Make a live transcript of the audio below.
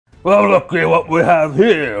Well, looky what we have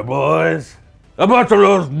here, boys. A bunch of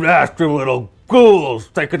those nasty little ghouls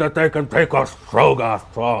thinking that they can take us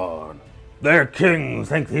Troggoths on. Their king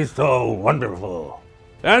thinks he's so wonderful.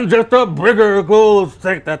 And just the bigger ghouls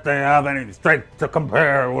think that they have any strength to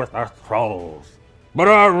compare with us trolls. But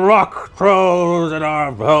our rock trolls and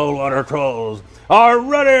our Fellwater trolls are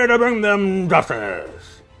ready to bring them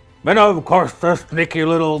justice. And of course the sneaky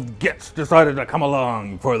little Gitz decided to come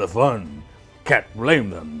along for the fun. Can't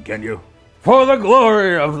blame them, can you? For the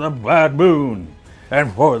glory of the bad moon,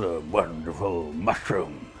 and for the wonderful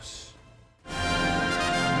mushrooms.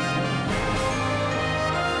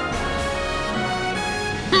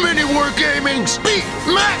 MiniWarGaming's Beat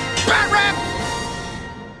Matt Batrep!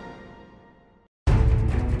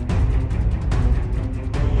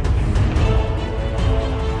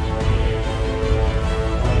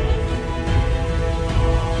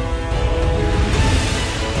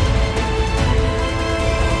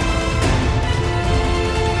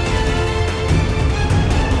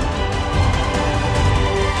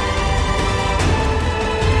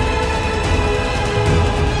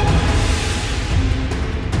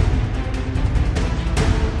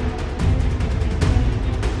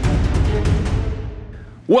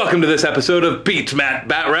 Welcome to this episode of Beat Matt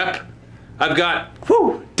Batrep. I've got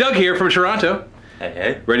Doug here from Toronto.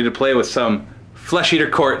 Hey. Ready to play with some Flesh Eater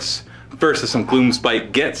Courts versus some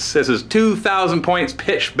Gloomspite Gitz. This is 2,000 points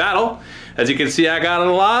pitch battle. As you can see, I got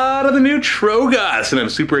a lot of the new Troggoths, and I'm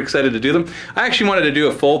super excited to do them. I actually wanted to do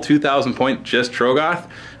a full 2,000 point just Troggoth,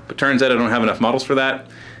 but turns out I don't have enough models for that,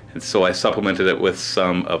 and so I supplemented it with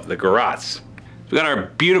some of the Garrots. We got our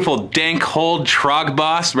beautiful Dankhold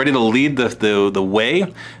Troggoths ready to lead the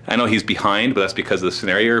way. I know he's behind, but that's because of the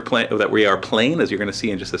scenario that we are playing, as you're going to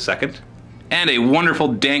see in just a second. And a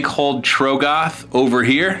wonderful Dankhold Troggoth over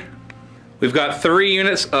here. We've got 3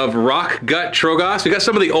 units of Rockgut Troggoths. We got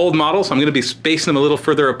some of the old models. I'm going to be spacing them a little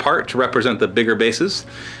further apart to represent the bigger bases.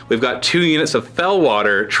 We've got 2 units of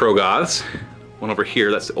Fellwater Troggoths. One over here,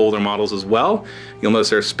 that's the older models as well. You'll notice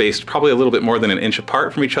they're spaced probably a little bit more than an inch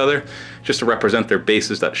apart from each other, just to represent their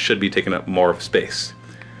bases that should be taking up more of space.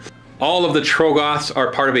 All of the Troggoths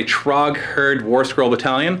are part of a Trog Herd War Scroll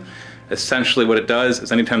Battalion. Essentially what it does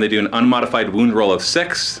is anytime they do an unmodified wound roll of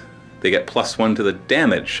 6, they get +1 to the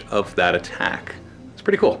damage of that attack. It's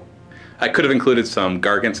pretty cool. I could have included some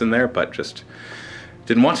Gargants in there, but just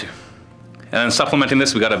didn't want to. And then supplementing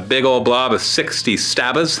this, we got a big old blob of 60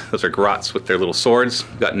 Stabbas. Those are Grotts with their little swords.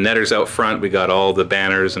 We got Netters out front. We got all the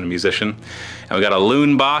banners and a musician. And we got a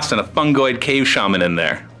Loon Boss and a Fungoid Cave Shaman in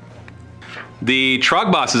there. The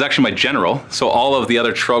Troggboss is actually my general, so all of the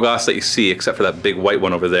other Troggoths that you see, except for that big white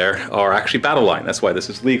one over there, are actually battle line. That's why this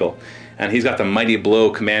is legal. And he's got the Mighty Blow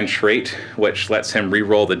command trait, which lets him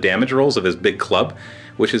re-roll the damage rolls of his big club,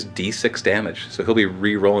 which is D6 damage. So he'll be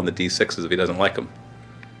re-rolling the D6s if he doesn't like them.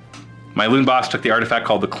 My Loon Boss took the artifact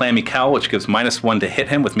called the Clammy Cowl, which gives -1 to hit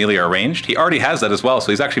him with melee or ranged. He already has that as well,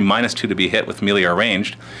 so he's actually -2 to be hit with melee or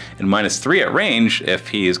ranged, and -3 at range if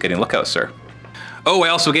he is getting Lookout Sir. Oh, I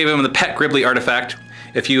also gave him the Pet Gribbly artifact.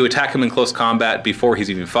 If you attack him in close combat before he's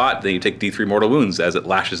even fought, then you take D3 mortal wounds as it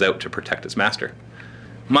lashes out to protect its master.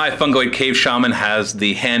 My Fungoid Cave Shaman has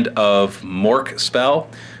the Hand of Mork spell,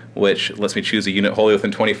 which lets me choose a unit wholly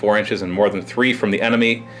within 24 inches and more than 3 from the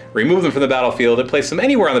enemy, remove them from the battlefield, and place them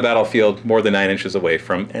anywhere on the battlefield more than 9 inches away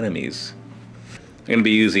from enemies. I'm going to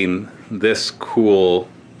be using this cool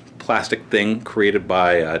plastic thing created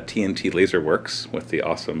by TNT Laserworks with the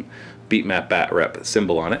awesome Beat Matt Batrep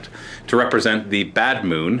symbol on it to represent the Bad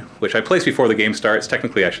Moon, which I place before the game starts.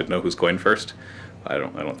 Technically I should know who's going first. I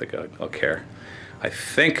don't think I'll care. I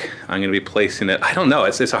think I'm going to be placing it, I don't know,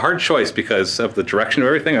 it's a hard choice because of the direction of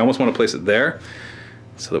everything. I almost want to place it there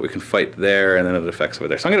so that we can fight there and then it affects over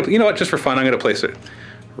there. So I'm going to, you know what, just for fun, I'm going to place it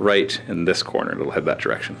right in this corner. It'll head that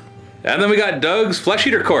direction. And then we got Doug's Flesh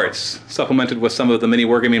Eater Courts, supplemented with some of the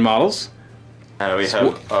MiniWarGaming models. We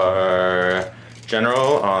have our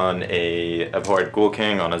general on a Abhorred Ghoul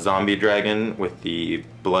King on a zombie dragon with the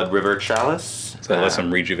Blood River Chalice. So that lets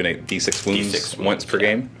him rejuvenate D6 wounds once per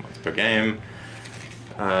game. Once per game.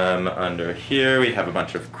 Under here we have a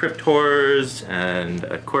bunch of Crypt Horrors and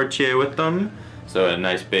a Courtier with them. So a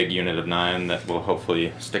nice big unit of 9 that will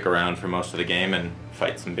hopefully stick around for most of the game and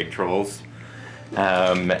fight some big trolls.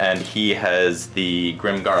 And he has the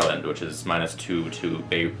Grim Garland, which is -2 to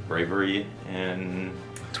bravery in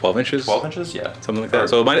 12 inches? 12 inches, yeah. Something like that.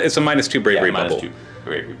 So it's a -2 bravery bubble. -2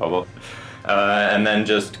 bravery bubble. And then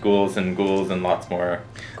just ghouls and lots more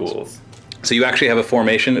ghouls. So you actually have a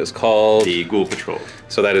formation. It's called The Ghoul Patrol.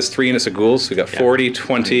 So that is 3 units of ghouls. We got 40,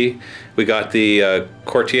 20. We got the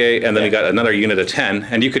courtier, and then we got another unit of 10.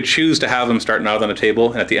 And you could choose to have them starting out on a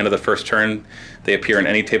table, and at the end of the first turn, they appear on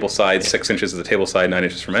any table side, 6 inches of the table side, 9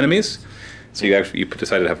 inches from enemies. So you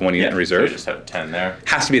decided to have 1 unit in reserve. So you just have 10 there.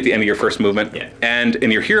 Has to be at the end of your first movement. Yeah. And in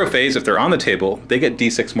your hero phase, if they're on the table, they get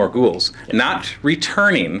D6 more ghouls. Not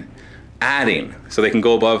returning, adding. So they can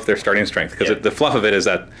go above their starting strength. Because the fluff of it is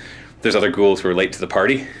that there's other ghouls who are late to the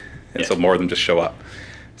party, and so more of them just show up.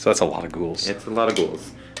 So that's a lot of ghouls. It's a lot of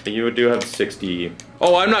ghouls. But you do have 60.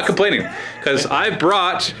 Oh, I'm not complaining, because I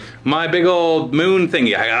brought my big old moon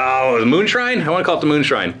thingy. Oh, the moon shrine? I want to call it the moon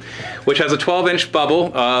shrine, which has a 12-inch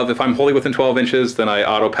bubble of if I'm wholly within 12 inches, then I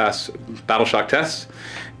auto-pass battle shock tests.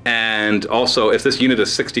 And also, if this unit of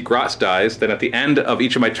 60 grots dies, then at the end of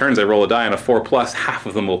each of my turns, I roll a die on a 4+, half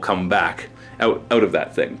of them will come back out of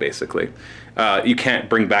that thing, basically. You can't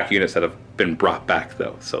bring back units that have been brought back,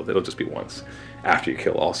 though, so it'll just be once after you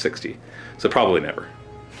kill all 60. So probably never.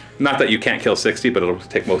 Not that you can't kill 60, but it'll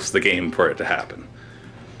take most of the game for it to happen.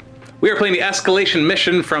 We are playing the escalation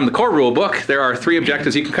mission from the core rulebook. There are 3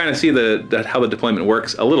 objectives. You can kind of see how the deployment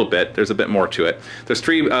works a little bit. There's a bit more to it. There's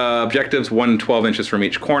 3 objectives, 1 12 inches from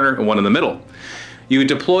each corner and 1 in the middle. You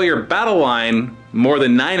deploy your battle line more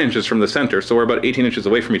than 9 inches from the center, so we're about 18 inches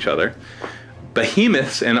away from each other.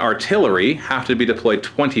 Behemoths and artillery have to be deployed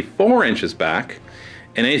 24 inches back,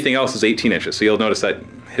 and anything else is 18 inches. So you'll notice that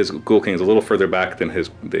his Ghoul King is a little further back than his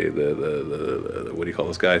what do you call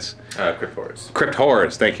those guys? Crypt Hordes. Crypt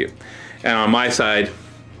Hordes, thank you. And on my side,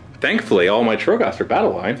 thankfully, all my Troggoths are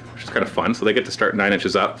battle line, which is kind of fun. So they get to start 9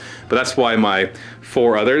 inches up. But that's why my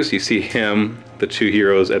 4 others, you see him, the 2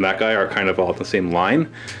 heroes, and that guy are kind of all on the same line.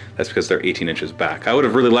 That's because they're 18 inches back. I would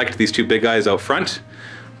have really liked these 2 big guys out front,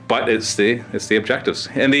 but it's the objectives.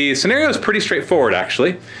 And the scenario is pretty straightforward,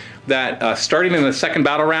 actually. That starting in the second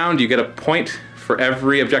battle round, you get a point for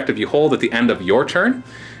every objective you hold at the end of your turn.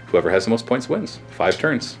 Whoever has the most points wins. 5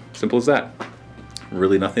 turns. Simple as that.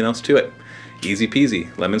 Really nothing else to it. Easy peasy,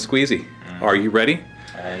 lemon squeezy. Are you ready?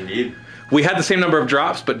 Indeed. We had the same number of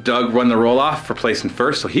drops, but Doug won the roll-off for placing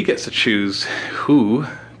first, so he gets to choose who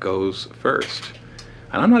goes first.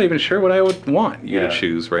 And I'm not even sure what I would want you to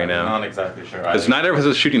choose right now. I'm not exactly sure. Because neither of us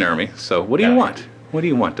has a shooting army, so what do you want? What do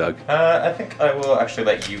you want, Doug? I think I will actually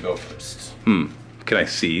let you go first. Can I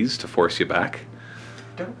seize to force you back?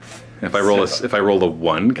 Don't. If I roll a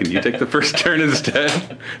 1, can you take the first turn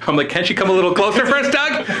instead? I'm like, can't you come a little closer first,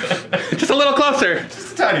 Doug? Just a little closer.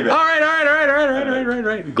 Just a tiny bit. All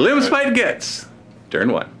right. Gloomspite Gitz.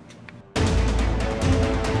 Turn 1.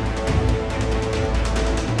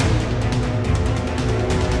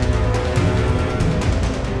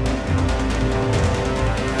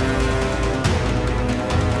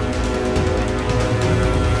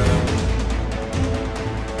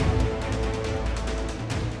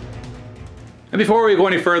 And before we go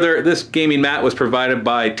any further, this gaming mat was provided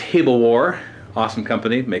by Table War. Awesome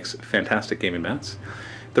company, makes fantastic gaming mats.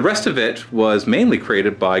 The rest of it was mainly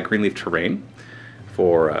created by Greenleaf Terrain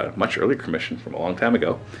for a much earlier commission from a long time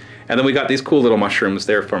ago. And then we got these cool little mushrooms.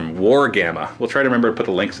 They're from Wargamma. We'll try to remember to put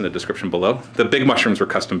the links in the description below. The big mushrooms were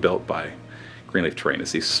custom built by Greenleaf Terrain.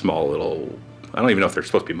 It's these small little, I don't even know if they're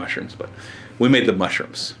supposed to be mushrooms, but we made the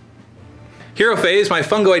mushrooms. Hero phase, my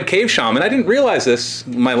fungoid cave shaman. I didn't realize this.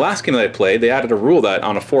 My last game that I played, they added a rule that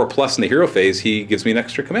on a 4+ in the hero phase, he gives me an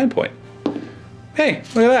extra command point. Hey,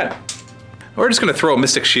 look at that. We're just gonna throw a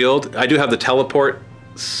Mystic Shield. I do have the teleport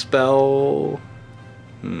spell.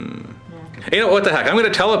 You know what the heck? I'm gonna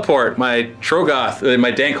teleport my Troggoth,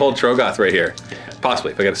 my Dankhold Troggoth right here.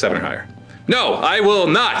 Possibly, if I get a 7 or higher. No, I will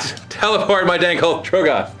not teleport my Dankhold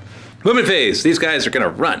Troggoth. Movement phase, these guys are gonna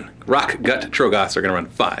run. Rockgut Troggoths are gonna run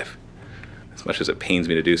 5. As much as it pains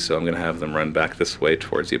me to do so, I'm going to have them run back this way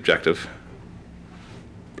towards the objective.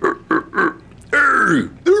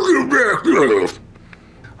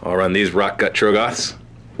 I'll run these Rockgut Troggoths.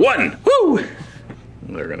 1! Woo!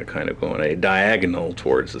 They're going to kind of go in a diagonal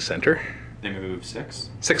towards the center. They move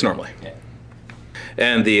 6? 6 normally. Yeah.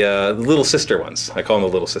 And the little sister ones, I call them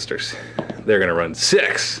the little sisters, they're going to run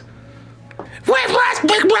 6. Wait for us,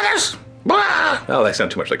 big brothers! Blah! Oh, they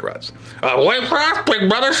sound too much like rods. Wait for us, big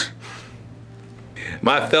brothers!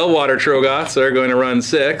 My Fellwater Troggoths are going to run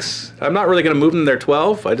 6. I'm not really going to move them, they're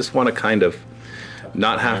 12. I just want to kind of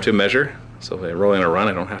not have to measure. So if I roll in a run,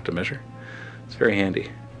 I don't have to measure. It's very handy.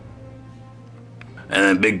 And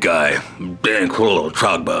then big guy, Dankhold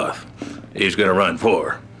Troggoth, he's going to run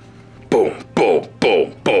 4. Boom, boom,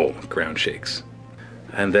 boom, boom. Ground shakes.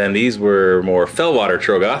 And then these were more Fellwater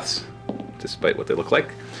Troggoths, despite what they look like.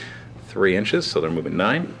 3 inches, so they're moving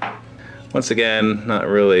 9. Once again, not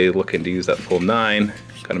really looking to use that full 9.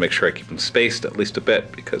 Gotta make sure I keep them spaced at least a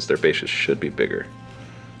bit because their bases should be bigger.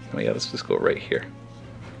 Oh yeah, let's just go right here.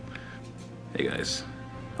 Hey guys.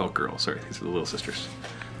 Oh girl, sorry, these are the little sisters.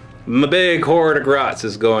 The big horde of Grots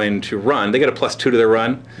is going to run. They get a +2 to their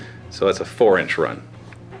run, so that's a 4-inch run.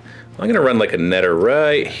 I'm gonna run like a netter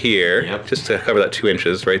right here, just to cover that 2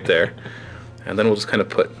 inches right there. And then we'll just kind of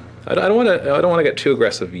put, I don't want to get too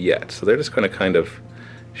aggressive yet, so they're just going to kind of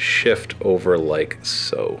shift over like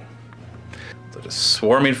so. So just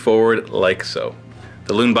swarming forward like so.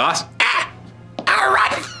 The Loon Boss,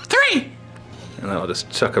 Alright, 3! and I'll just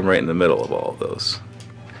chuck them right in the middle of all of those.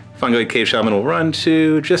 Fungoid Cave Shaman will run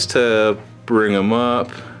too, just to bring them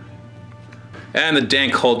up. And the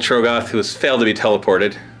Dankhold Troggoth, who has failed to be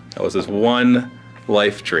teleported, that was his one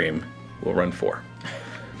life dream, will run 4.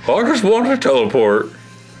 I just want to teleport.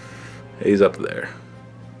 He's up there.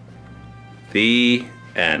 The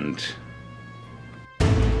end.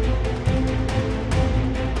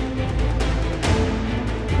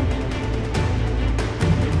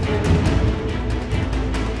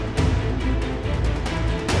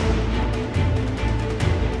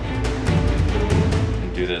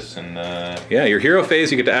 Do this in yeah, your hero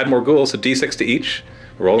phase, you get to add more ghouls, so d6 to each.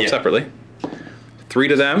 Roll them separately. 3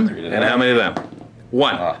 to them, and how many to them?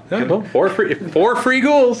 1. Well, 4 free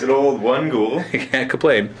ghouls. good old 1 ghoul. You can't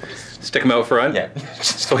complain. Stick him out front. Yeah.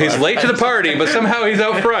 So he's late to the party, but somehow he's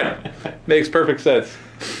out front. Makes perfect sense.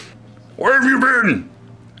 Where have you been?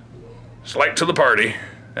 It's late to the party,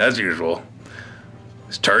 as usual.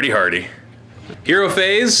 It's tardy hardy. Hero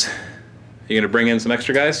phase. You gonna bring in some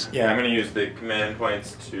extra guys? Yeah, I'm gonna use the command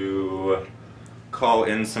points to call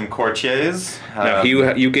in some courtiers. Now,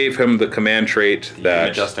 you gave him the command trait that...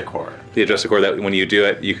 Adjust a core. The adjust a core that when you do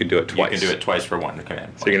it, you can do it twice. You can do it twice for 1 command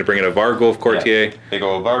point. So you're gonna bring in a Vargulf courtier. Yeah. Big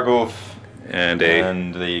old Vargulf. And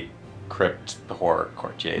the Crypt Horror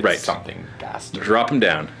courtier. Right. Something bastard. Drop them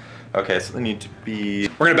down. Okay, so they need to be...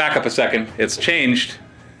 We're gonna back up a second. It's changed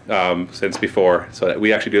since before, so that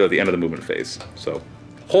we actually do it at the end of the movement phase. So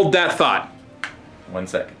hold that thought. 1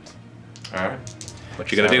 second. Alright.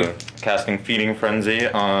 What you gonna do? Casting Feeding Frenzy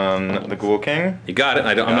on the Ghoul King. You got it.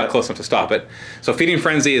 I'm not close enough to stop it. So Feeding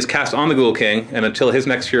Frenzy is cast on the Ghoul King, and until his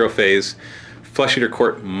next hero phase, Flesh Eater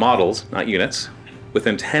Court models, not units,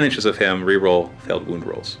 within 10 inches of him, reroll failed wound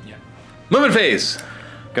rolls. Yeah. Movement phase.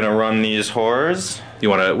 Gonna run these horrors. You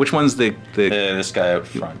wanna? Which one's this guy out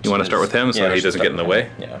front? You wanna start with him so he doesn't get in the way?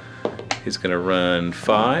 Yeah. He's gonna run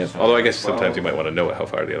 5. Although I guess sometimes you might want to know how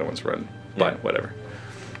far the other ones run. But whatever.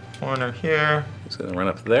 Corner here. He's gonna run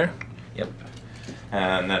up there. Yep.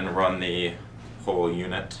 And then run the whole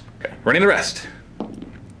unit. Okay. Running the rest.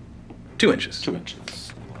 2 inches. 2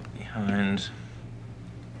 inches. Behind.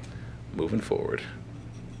 Moving forward.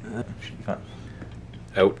 Should be fine.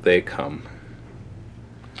 Out they come.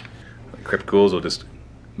 The Crypt Ghouls will just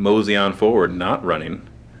mosey on forward, not running,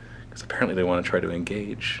 because apparently they want to try to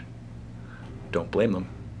engage. Don't blame them.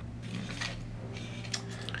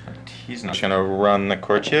 And he's not gonna run the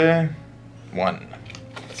courtier. 1.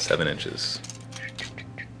 7 inches.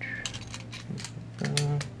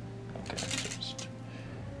 Okay, just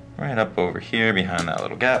right up over here behind that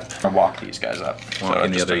little gap. I'll walk these guys up. So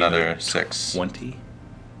in the just other another unit. 6. 20.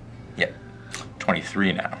 Yep.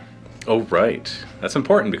 23 now. Oh, right. That's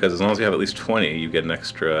important because as long as you have at least 20, you get an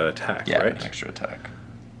extra attack, Yeah, right? an extra attack.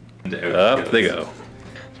 Up they go. So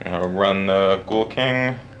I'm gonna run the Ghoul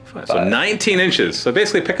King. 5. So 19 inches. So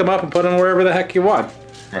basically pick them up and put them wherever the heck you want.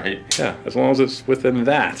 Right. Yeah, as long as it's within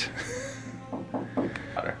that.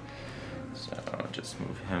 So just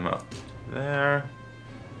move him up there.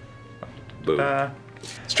 Boom.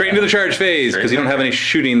 Straight into the charge phase because you don't have any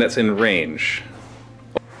shooting that's in range.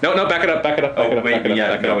 No, back it up, back it up, back it up, back it up,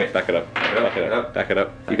 back it up, back it up, back it up, back it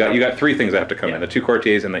up. You got 3 things that have to come in: the 2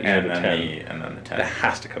 courtiers and that unit of 10. And then the 10. That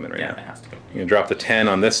has to come in right now. Yeah, it has to go. You can drop the 10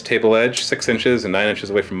 on this table edge, 6 inches and 9 inches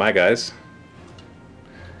away from my guys.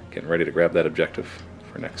 Getting ready to grab that objective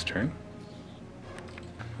for next turn.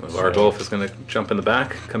 Vargulf is going to jump in the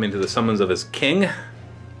back, come into the summons of his king.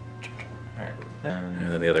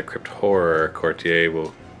 And then the other Crypt Horror courtier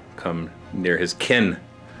will come near his kin.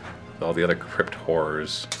 All the other Crypt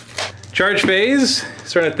Horrors. Charge phase.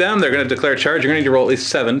 Starting at them, they're going to declare charge. You're going to need to roll at least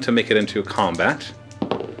 7 to make it into combat.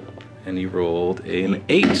 And you rolled an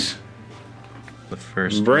 8. The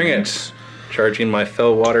first. Bring it. Charging my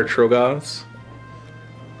Fellwater Troggoths.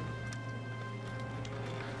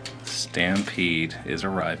 Stampede is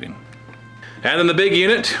arriving. And then the big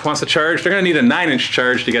unit wants to charge. They're going to need a 9-inch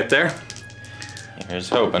charge to get there. Here's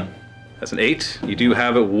hoping. That's an 8. You do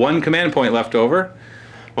have 1 command point left over.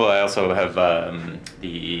 Well, I also have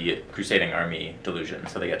the Crusading Army Delusion,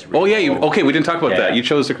 so they get to reroll. Oh yeah, okay, we didn't talk about that. Yeah. You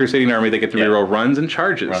chose the Crusading Army, they get to reroll runs and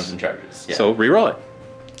charges. Runs and charges, yeah. So reroll it.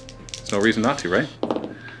 There's no reason not to, right?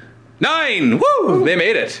 9! Woo! They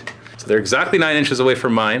made it. So they're exactly 9 inches away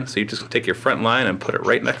from mine, so you just take your front line and put it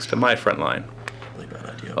right next to my front line.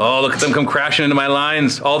 Oh, look at them come crashing into my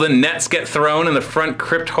lines. All the nets get thrown and the front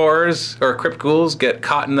crypt horrors, or crypt ghouls, get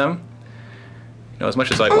caught in them. You know, as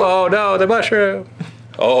much as like, whoa, no, the mushroom.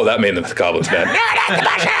 Oh, that made the goblins mad. No, not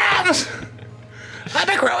the mushrooms! I've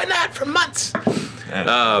been growing that for months.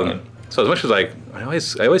 So as much as like, I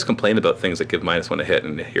always complain about things that give -1 to hit,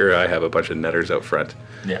 and here I have a bunch of netters out front.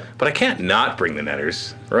 Yeah. But I can't not bring the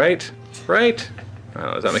netters, right? Right? I don't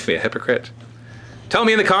know, does that make me a hypocrite? Tell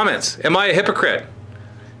me in the comments, am I a hypocrite?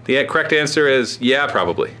 The correct answer is yeah,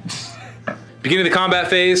 probably. Beginning of the combat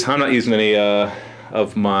phase, I'm not using any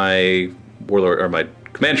of my warlord or my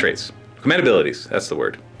command traits. Command abilities, that's the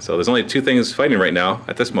word. So there's only 2 things fighting right now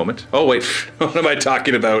at this moment. Oh wait, what am I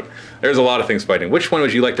talking about? There's a lot of things fighting. Which one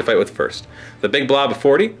would you like to fight with first? The big blob of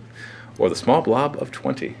 40 or the small blob of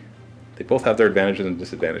 20? They both have their advantages and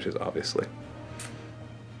disadvantages, obviously.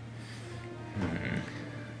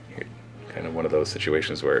 Kind of one of those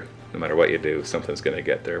situations where no matter what you do, something's going to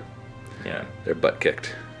get their butt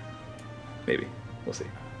kicked. Maybe. We'll see.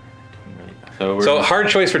 So hard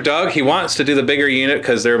choice for Doug. He wants to do the bigger unit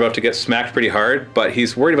because they're about to get smacked pretty hard, but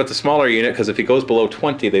he's worried about the smaller unit because if he goes below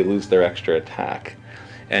 20, they lose their extra attack.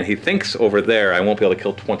 And he thinks over there, I won't be able to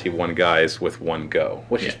kill 21 guys with 1 go,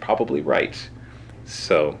 which is probably right.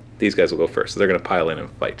 So these guys will go first. So they're going to pile in and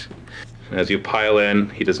fight. And as you pile in,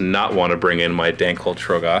 he does not want to bring in my Dankhold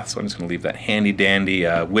Troggoth, so I'm just going to leave that handy dandy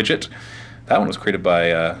widget. That one was created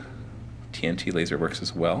by TNT Laserworks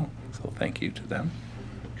as well, so thank you to them.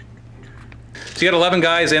 So you got 11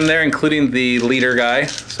 guys in there, including the leader guy.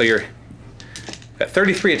 So you're at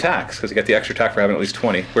 33 attacks, because you got the extra attack for having at least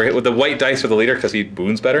 20. We're hit with the white dice for the leader, because he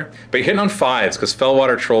wounds better. But you're hitting on 5s, because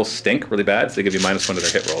Fellwater Trolls stink really bad, so they give you -1 to their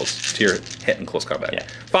hit rolls, to your hit in close combat. Yeah.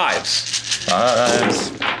 5s.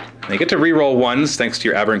 5s. And you get to reroll 1s, thanks to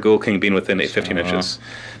your Aberrant Ghoul King being within 15 inches.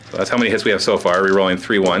 So that's how many hits we have so far, rerolling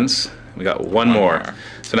 3 1s. We got 1 more.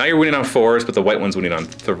 So now you're winning on 4s, but the white one's winning on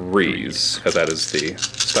 3s, because that is the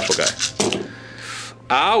special guy.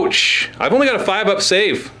 Ouch! I've only got a 5-up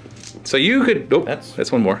save. So you could... Oh,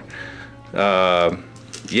 that's 1 more.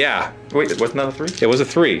 Yeah. Wait, wasn't that a 3? It was a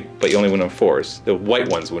 3, but you only win on 4s. The white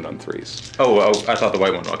ones win on 3s. Oh, I thought the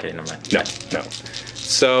white one. Okay, never mind. No.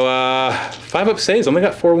 So 5-up saves, only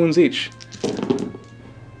got 4 wounds each.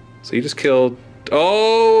 So you just killed...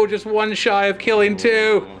 Oh, just 1 shy of killing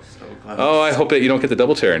 2. So close. Oh, I hope that you don't get the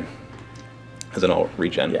double turn. As an all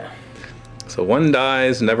regen. Yeah. So 1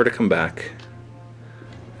 dies, never to come back.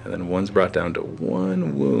 And then 1's brought down to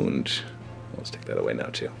 1 wound. Let's take that away now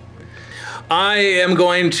too. I am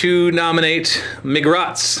going to nominate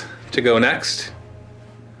Migrats to go next.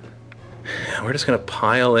 We're just gonna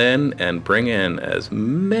pile in and bring in as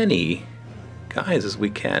many guys as we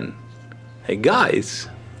can. Hey guys,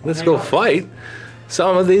 let's go fight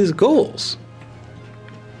some of these ghouls.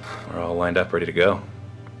 We're all lined up, ready to go.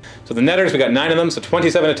 So the netters, we got 9 of them, so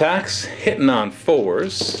 27 attacks, hitting on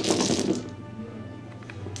 4s.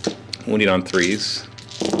 Wounding on 3s.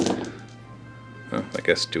 Oh, I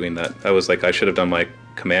guess doing that. I was like, I should have done my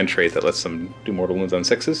command trait that lets them do mortal wounds on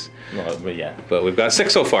 6s. Well, but yeah. But we've got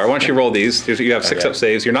 6 so far. Why don't you roll these? You have 6-up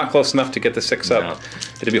saves. You're not close enough to get the 6-up.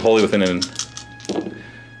 It'd be wholly within an...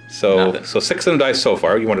 So 6 of them die so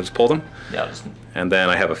far. You want to just pull them? Yeah. And then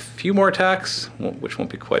I have a few more attacks, which won't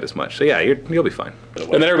be quite as much. So yeah, you'll be fine.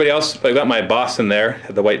 And then everybody else, I've got my boss in there,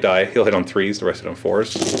 the white die. He'll hit on 3s, the rest hit on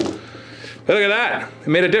 4s. But look at that, it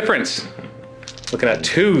made a difference. Looking at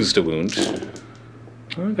 2s to wound.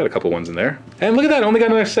 Oh, I've got a couple 1s in there. And look at that, only got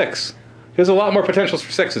another 6. There's a lot more potentials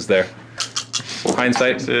for 6s there.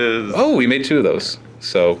 Hindsight is... Oh, we made 2 of those.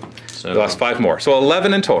 So we lost 5 more. So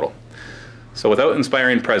 11 in total. So without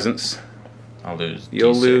Inspiring Presence,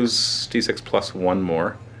 you'll lose D6 plus 1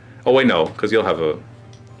 more. Oh wait, no, because you'll have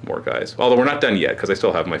more guys. Although we're not done yet, because I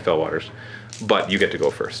still have my Fellwaters. But you get to go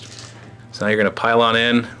first. So now you're going to pile on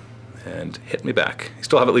in and hit me back. You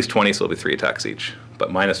still have at least 20, so it'll be 3 attacks each. But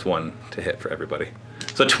 -1 to hit for everybody.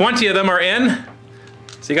 So 20 of them are in.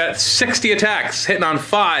 So you got 60 attacks, hitting on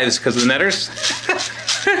 5s because of the netters.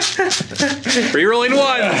 Rerolling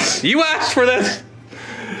 1s. You asked for this.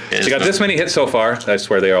 So you got this many hits so far. I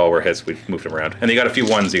swear they all were hits. We've moved them around. And you got a few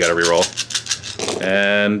 1s you got to reroll.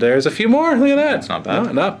 And there's a few more. Look at that. It's not bad.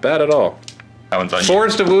 No, not bad at all. That one's on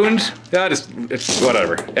 4s to wound. Yeah, it's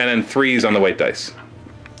whatever. And then 3s on the white dice.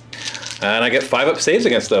 And I get 5-up saves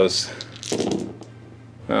against those.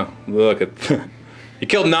 Oh, look at... You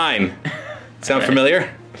killed 9. Sound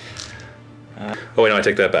familiar? Oh wait, no, I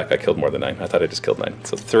take that back. I killed more than 9. I thought I just killed 9.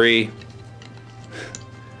 So 3,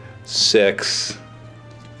 6,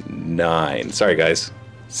 9. Sorry guys.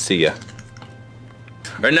 See ya.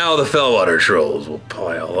 And now the Fellwater trolls will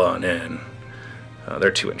pile on in.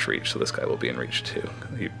 They're 2-inch reach, so this guy will be in reach too.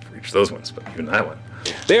 He reached those ones, but even that one.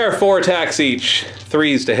 They are 4 attacks each,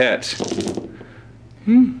 3s to hit.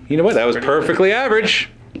 You know what? That was perfectly average.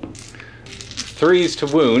 3s to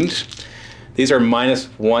wound. These are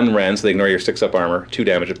 -1 Ren, so they ignore your 6-up armor, 2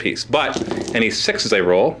 damage apiece. But any 6s I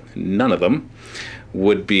roll, none of them,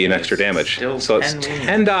 would be an extra damage. So it's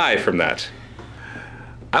 10 die from that.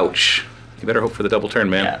 Ouch. You better hope for the double turn,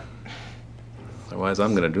 man. Yeah. Otherwise,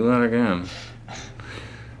 I'm going to do that again.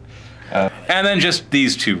 And then just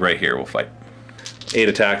these 2 right here will fight. 8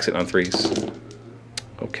 attacks, hitting on 3s.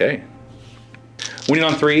 Okay. Winning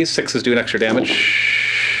on 3s, 6s do an extra damage.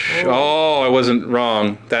 Oh, I wasn't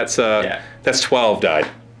wrong. That's 12 died.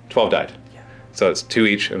 12 died. Yeah. So it's 2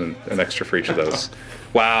 each and an extra for each of those.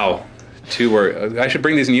 Wow. 2 were... I should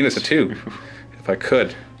bring these in units of 2, if I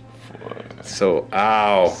could. So,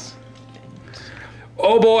 ow.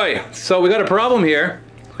 Oh boy. So we got a problem here.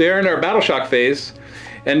 We're in our battle shock phase.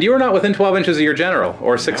 And you are not within 12 inches of your general,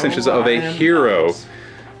 or 6 inches of a hero. Not.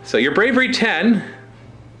 So your bravery 10.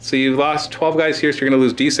 So you lost 12 guys here, so you're going to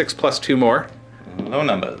lose d6 plus 2 more. Low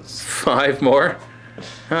numbers. 5 more.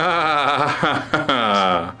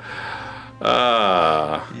 Yeah.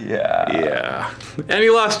 And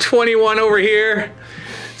you lost 21 over here.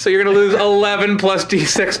 So you're going to lose 11 plus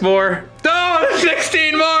d6 more. Oh,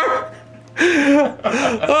 16 more!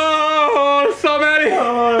 Oh, so many!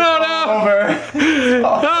 Oh no!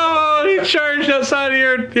 Oh, you charged outside of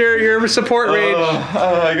your support range.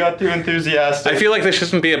 I got too enthusiastic. I feel like this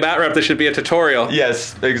shouldn't be a Batrep, this should be a tutorial.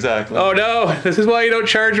 Yes, exactly. Oh no, this is why you don't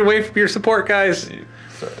charge away from your support guys.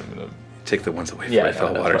 Sorry, I'm gonna... Take the ones away from my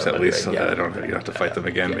Fellwaters at least, so that I don't have to fight them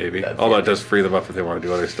again, maybe. Although it does free them up if they want to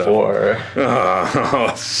do other stuff. 4.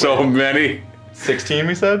 Oh, so many. 16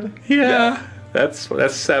 we said? Yeah. That's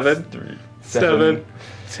 7. 3, 7,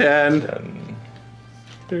 10,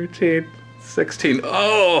 13, 16.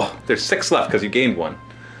 Oh, there's 6 left because you gained 1.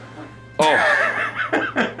 Oh.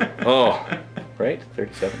 Right?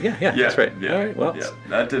 37. Yeah, that's right. Yeah. All right, well. Yeah,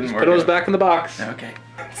 that didn't work. Put those back in the box. Okay.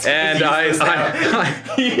 And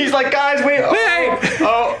he's like, guys, wait. Wait!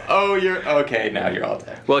 Oh, you're okay. Now you're all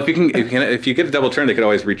dead. Well, if you get a double turn, they could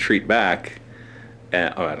always retreat back.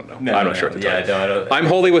 I don't know. I'm not sure what to tell you. I'm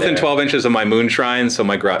wholly within 12 inches of my moon shrine, so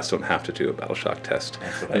my grots don't have to do a battle shock test.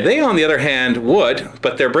 They, on the other hand, would,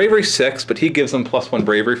 but their bravery 6, but he gives them +1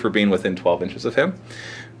 bravery for being within 12 inches of him.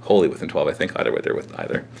 Wholly within 12, I think. Either way, they're with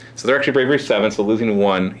either. So they're actually bravery 7, so losing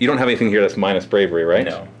 1. You don't have anything here that's minus bravery, right?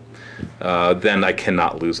 No. Then I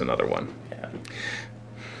cannot lose another one. Yeah.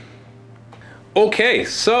 Okay,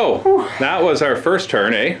 so that was our first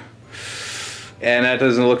turn, eh? And that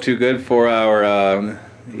doesn't look too good for our.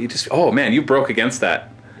 Oh man, you broke against that.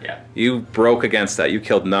 Yeah. You broke against that. You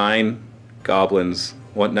killed 9 goblins,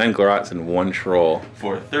 9 grots, and 1 troll.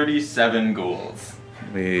 For 37 ghouls.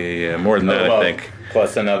 Yeah, more than that, I think.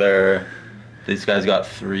 Plus another. These guys got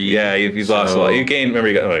 3. Yeah, you've lost a lot. You gained. Remember,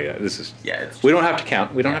 you got. Oh yeah, this is. Yeah. We don't have to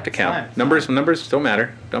count. We don't have to count. Numbers don't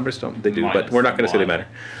matter. Numbers don't. They do, but we're not going to say they matter.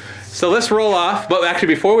 So let's roll off. But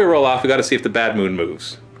actually, before we roll off, we got to see if the bad moon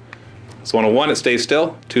moves. So on a 1, it stays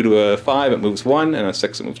still. 2 to a 5, it moves 1, and a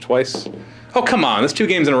 6, it moves twice. Oh come on! That's 2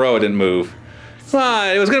 games in a row it didn't move. Come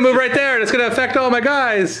on, it was going to move right there, and it's going to affect all my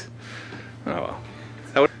guys. Oh well.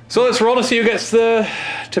 So let's roll to see who gets to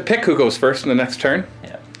pick who goes first in the next turn.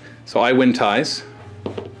 Yeah. So I win ties.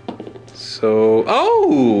 So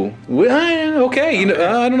okay.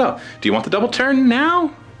 I don't know. Do you want the double turn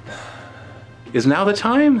now? Is now the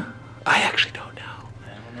time? I actually don't.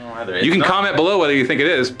 You can comment below whether you think it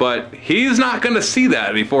is, but he's not going to see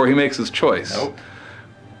that before he makes his choice. Nope.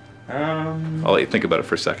 I'll let you think about it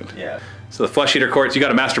for a second. Yeah. So the Flesh Eater Courts, you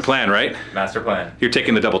got a master plan, right? Master plan. You're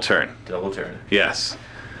taking the double turn. Double turn. Yes.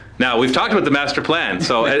 Now we've talked about the master plan,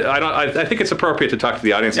 so I think it's appropriate to talk to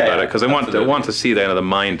the audience about it because I want to see the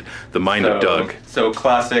mind of Doug. So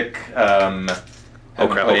classic. Oh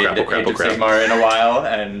crap! Age of Sigmar in a while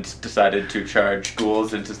and decided to charge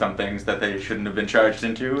ghouls into some things that they shouldn't have been charged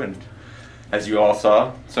into, and as you all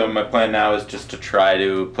saw. So my plan now is just to try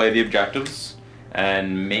to play the objectives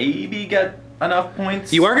and maybe get enough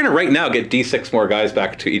points. You are going to right now get D6 more guys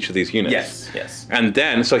back to each of these units. Yes. And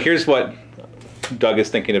then, so here's what Doug is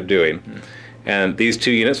thinking of doing. And these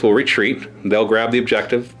 2 units will retreat. They'll grab the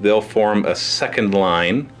objective. They'll form a second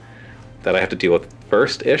line that I have to deal with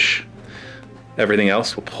first-ish. Everything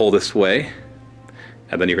else will pull this way.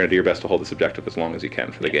 And then you're going to do your best to hold this objective as long as you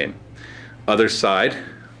can for the game. Other side,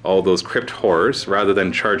 all those crypt horrors, rather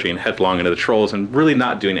than charging headlong into the trolls and really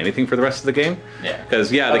not doing anything for the rest of the game. Yeah. Because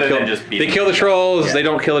they kill the trolls, they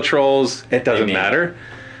don't kill the trolls, it doesn't matter.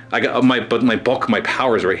 I got my bulk of my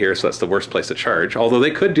powers right here, so that's the worst place to charge. Although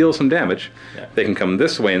they could deal some damage, they can come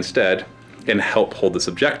this way instead and help hold this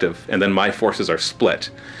objective. And then my forces are split.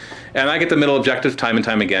 And I get the middle objective time and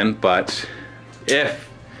time again, but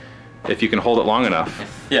if you can hold it long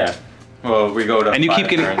enough. Yeah. Well, we go to and you 5 keep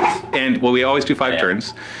getting, turns. and well, we always do 5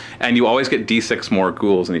 turns, and you always get D6 more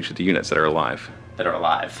ghouls in each of the units that are alive. That are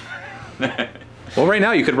alive. Well, right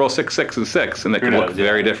now you could roll 6, 6, and 6, and that could look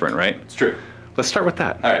very different, right? It's true. Let's start with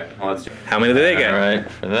that. All right, well, let's do it. How many did they get? All right,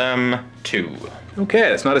 for them, 2. Okay,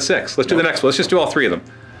 that's not a 6. Let's do the next one. Let's just do all 3 of them.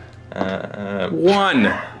 1.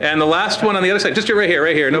 And the last one on the other side. Just do it right here,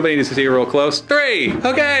 right here. Nobody needs to see you roll close. 3.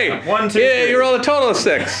 Okay. 1, 2, yeah, 3. you rolled a total of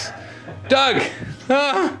 6. Doug.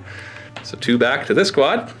 So 2 back to this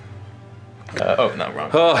squad. Oh, no,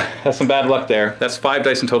 wrong. Oh, that's some bad luck there. That's 5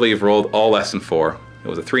 dice in total you've rolled, all less than 4. It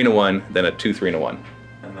was a 3 and a 1, then a 2, 3 and a 1.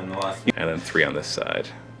 And then the last. And then 3 on this side.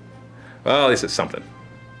 Well, at least it's something.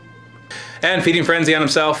 And Feeding Frenzy on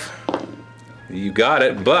himself. You got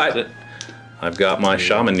it, but I've got my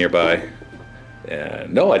shaman nearby.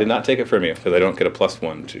 And no, I did not take it from you, because I don't get a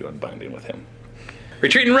 +1 to unbinding with him.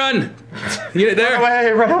 Retreat and run! Unit there.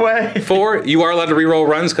 Run away! 4, you are allowed to reroll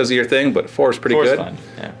runs because of your thing, but 4 is pretty good. Fine.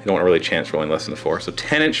 Yeah. You don't want to really chance rolling less than a 4. So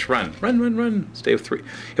 10-inch run. Run, run, run. Stay with 3. You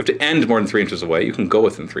have to end more than 3 inches away. You can go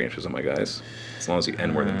within 3 inches of my guys, as long as you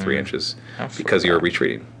end more than 3 inches, because you're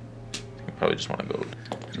retreating. You probably just want to go.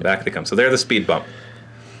 Back they come. So they're the speed bump.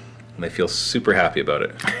 And they feel super happy about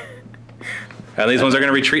it. And these ones are going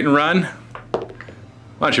to retreat and run.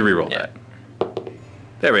 Why don't you reroll that?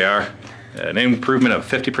 There we are. An improvement of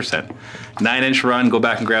 50%. 9-inch run, go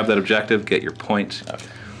back and grab that objective, get your point,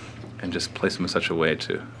 and just place them in such a way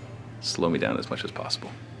to slow me down as much as possible.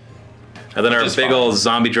 And then our big old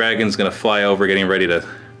zombie dragon's going to fly over, getting ready to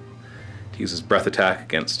use his breath attack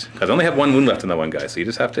against... Because I only have 1 wound left on that one guy, so you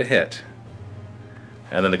just have to hit.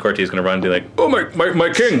 And then the courtier's going to run and be like, oh, my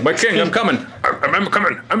king, I'm coming. I'm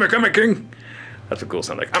coming, I'm coming, king. That's what ghouls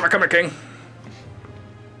sound like. I'm coming, king.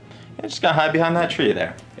 I just got hide behind that tree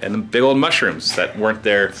there. And the big old mushrooms that weren't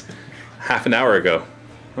there half an hour ago.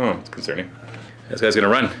 Oh, it's concerning. This guy's gonna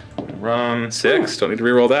run. Run. 6, don't need to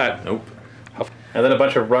reroll that. Nope. And then a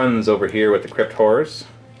bunch of runs over here with the crypt horrors.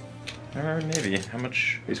 Maybe. How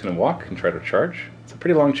much? He's gonna walk and try to charge. It's a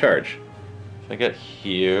pretty long charge. If I get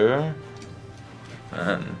here...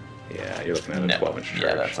 yeah, you're looking at a 12-inch charge.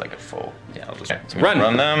 Yeah, that's like a full... Yeah, I'll just run.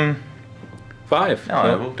 Run them. 5.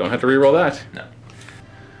 No, don't have to reroll that. No.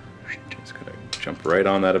 Just gonna jump right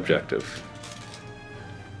on that objective.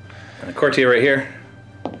 And a courtier right here.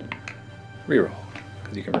 Reroll.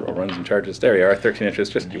 Because you can reroll runs and charges. There you are, 13 inches.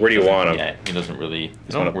 Just where do you want him? Yeah, he doesn't really... You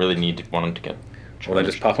don't really need to want him to get... Well, then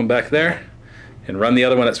just pop him back there and run the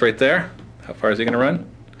other one that's right there. How far is he going to run?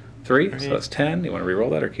 3, so that's 10. You want to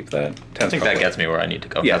re-roll that or keep that? 10. I think that gets me where I need to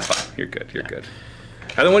go. Yeah, that's fine. You're good, you're good.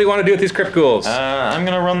 And then what do you want to do with these crypt ghouls? I'm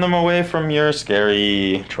going to run them away from your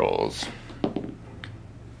scary trolls.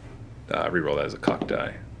 Re-roll that as a cock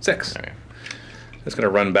die. 6. Okay. It's going to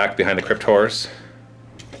run back behind the crypt horrors.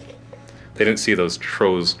 They didn't see those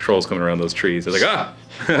trolls coming around those trees. They're like,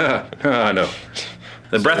 ah, no.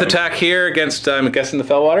 The breath attack here against, I'm guessing, the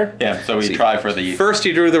Fellwater? Yeah, so we try for the... First,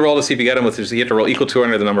 you drew the roll to see if you get them with, you have to roll equal to or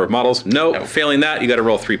under the number of models. No, failing that, you got to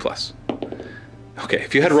roll 3+. Okay,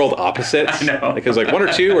 if you had rolled opposite, I know. like it was like 1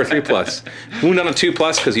 or 2 or 3+. Wound on a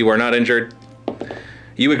 2+ because you are not injured.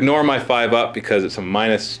 You ignore my 5 up because it's a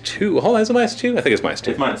 -2. Hold on, is it -2? I think it's -2.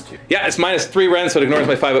 It's -2. Yeah, it's -3 rend, so it ignores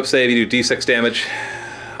my 5 up save. You do D6 damage.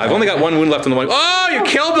 I've only got 1 wound left on the one. Oh, you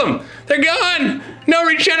killed them! They're gone! No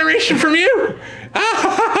regeneration from you!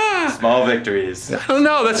 Small victories. I don't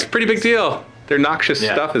know, that's a pretty big deal. Their noxious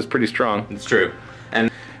stuff is pretty strong. It's true. And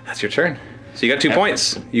that's your turn. So you got 2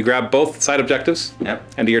 points. You grab both side objectives. Yep.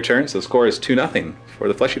 End of your turn, so the score is 2-0 for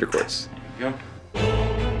the Flesh Eater Courts. There you go.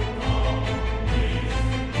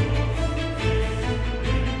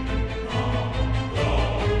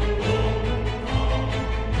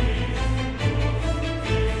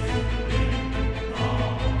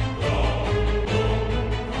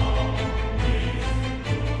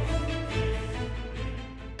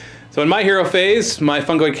 So in my hero phase, my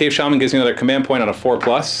Fungoid Cave Shaman gives me another command point on a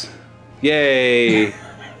 4+. Yay!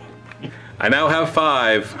 I now have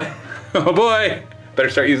 5. Oh boy! Better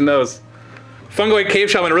start using those. Fungoid Cave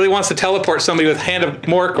Shaman really wants to teleport somebody with Hand of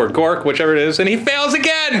Mork or Gork, whichever it is, and he fails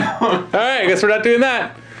again! Alright, I guess we're not doing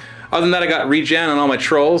that. Other than that, I got regen on all my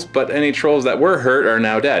trolls, but any trolls that were hurt are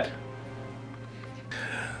now dead.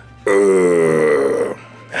 And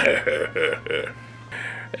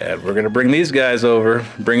we're gonna bring these guys over,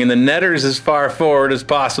 bringing the netters as far forward as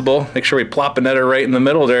possible. Make sure we plop a netter right in the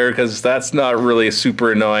middle there, because that's not really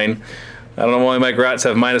super annoying. I don't know why my Grots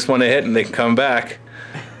have -1 to hit and they can come back.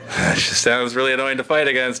 It just sounds really annoying to fight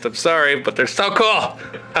against. I'm sorry, but they're so cool.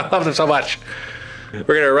 I love them so much.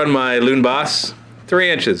 We're gonna run my Loon Boss 3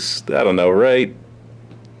 inches. I don't know, right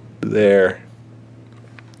there.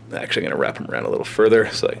 Actually, I'm gonna wrap him around a little further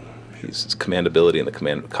so I use his command ability in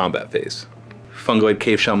the combat phase. Fungoid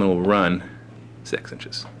Cave Shaman will run 6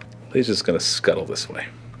 inches. He's just gonna scuttle this way.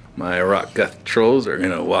 My Rockgut trolls are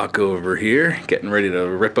gonna walk over here, getting ready to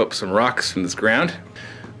rip up some rocks from this ground.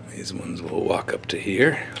 These ones will walk up to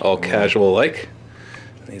here, all casual like.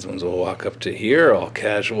 These ones will walk up to here, all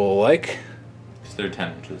casual like. So they're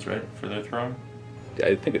 10 inches, right, for their throwing?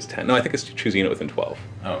 I think it's 10. No, I think it's choose a unit within 12.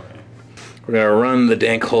 Oh, okay. We're gonna run the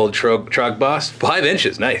Dankhold Troggoths 5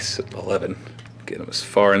 inches. Nice. 11. Get him as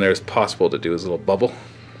far in there as possible to do his little bubble.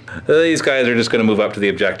 These guys are just gonna move up to the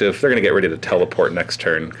objective. They're gonna get ready to teleport next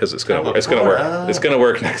turn because it's gonna work. It's gonna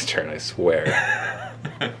work next turn. I swear.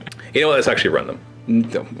 You know what? Let's actually run them.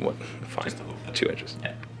 No, fine. 2 inches.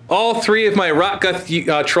 Yeah. All 3 of my Rockgut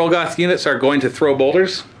Troggoth units are going to throw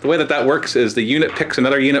boulders. The way that works is the unit picks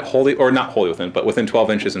another unit wholly, or not wholly within, but within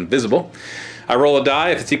 12 inches invisible. I roll a die.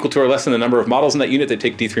 If it's equal to or less than the number of models in that unit, they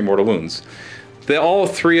take D3 mortal wounds. All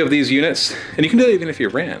 3 of these units, and you can do it even if you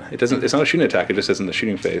ran. It's not a shooting attack, it just is in the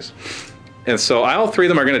shooting phase. And so all 3 of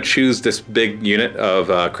them are going to choose this big unit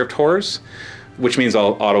of Crypt Horrors, which means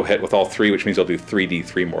I'll auto hit with all 3, which means I'll do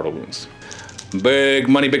 3d3 mortal wounds. Big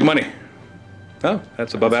money, big money. Oh,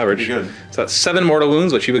 that's above average. Good. So that's 7 mortal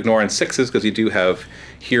wounds, which you ignore on 6s because you do have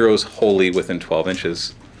heroes wholly within 12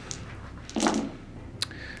 inches.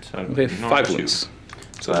 So okay, 5 wounds.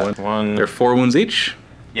 So one. They're 4 wounds each.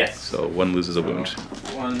 Yes. So 1 loses a wound.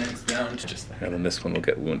 1 is down to just that. And then this one will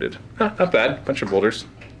get wounded. Not bad. Bunch of boulders.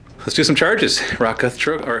 Let's do some charges. Rockgut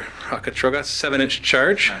Troggoth 7-inch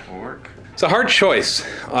charge. That will work. It's a hard choice.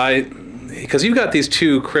 Because you've got these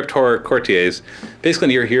 2 Crypt Horror Courtiers, basically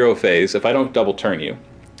in your hero phase, if I don't double turn you,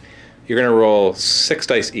 you're going to roll 6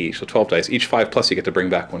 dice each, so 12 dice. Each 5+ you get to bring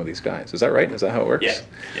back one of these guys. Is that right? Is that how it works?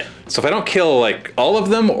 Yeah. So if I don't kill like all of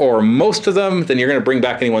them or most of them, then you're going to bring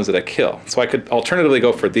back any ones that I kill. So I could alternatively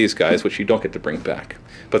go for these guys, which you don't get to bring back.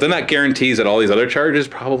 But then that guarantees that all these other charges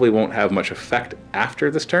probably won't have much effect after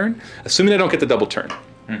this turn, assuming I don't get the double turn.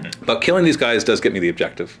 Mm-hmm. But killing these guys does get me the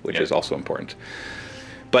objective, which is also important.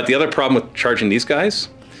 But the other problem with charging these guys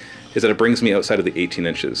is that it brings me outside of the 18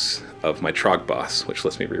 inches of my Troggboss, which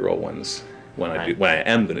lets me reroll ones when I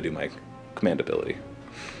am going to do my command ability.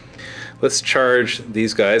 Let's charge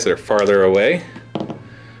these guys that are farther away.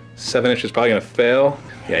 7 inches is probably going to fail.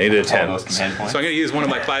 Yeah, I needed a 10. So I'm going to use one of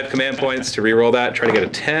my 5 command points to reroll that, try to get a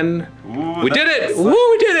 10. Ooh, we did it! Woo,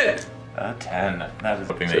 we did it! A 10. That is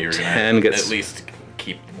hoping that you're going to at least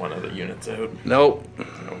keep one of the units out. Nope.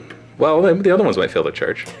 Well, the other ones might fail to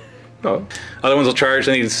charge. Oh. Other ones will charge,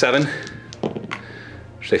 they need 7.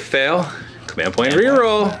 Should they fail? Command point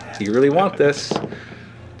reroll. You really want this.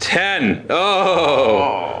 10.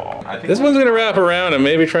 Oh! I think this one's going to wrap around and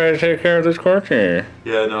maybe try to take care of this courtier.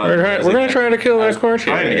 Yeah, no. We're going to try to kill that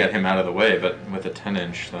courtier. Trying to get him out of the way, but with a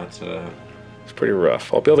 10-inch, that's it's pretty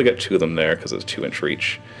rough. I'll be able to get 2 of them there because it's 2-inch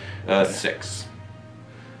reach. 6.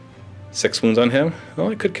 6 wounds on him? Well,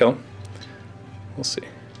 I could kill him. We'll see.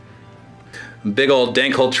 Big old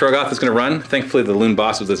Dankhold Troggoth is going to run. Thankfully, the Loon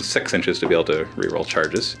Boss was within 6 inches to be able to reroll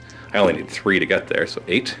charges. I only need 3 to get there, so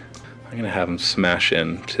 8. I'm going to have him smash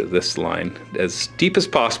into this line as deep as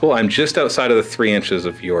possible. I'm just outside of the 3 inches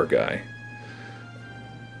of your guy.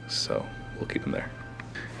 So we'll keep him there.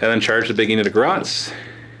 And then charge the big unit of Grots.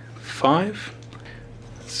 5.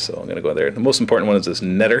 So I'm going to go there. The most important one is this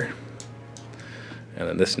netter. And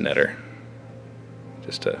then this netter.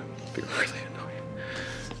 Just to be really annoying.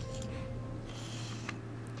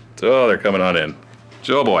 Oh, they're coming on in.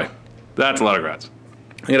 Oh boy, that's a lot of Grots.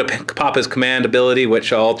 I'm going to pop his command ability,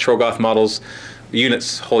 which all Troggoth models,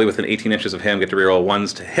 units wholly within 18 inches of him get to reroll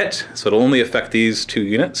 1s to hit. So it'll only affect these 2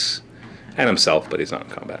 units, and himself, but he's not in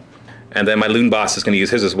combat. And then my Loon Boss is going to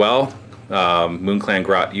use his as well. Moonclan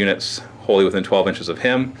Grot units wholly within 12 inches of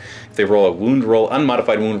him. If they roll a wound roll,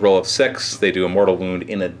 unmodified wound roll of 6, they do a mortal wound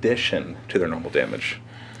in addition to their normal damage.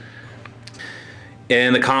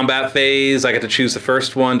 In the combat phase, I get to choose the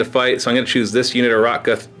first one to fight, so I'm going to choose this unit of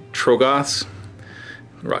Rockgut Troggoths.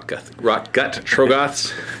 Rockgut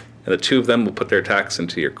Troggoths. And the 2 of them will put their attacks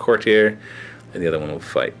into your courtier, and the other one will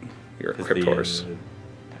fight your Crypt Horrors.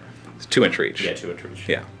 It's 2-inch reach. Yeah, 2-inch reach.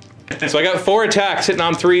 Yeah. So I got 4 attacks, hitting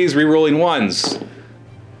on 3s, rerolling 1s.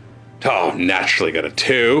 Oh, naturally got a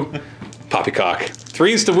 2. Poppycock.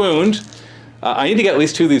 3s to wound. I need to get at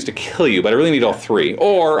least 2 of these to kill you, but I really need all 3.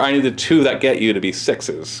 Or I need the 2 that get you to be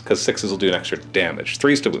 6s, because 6s will do an extra damage.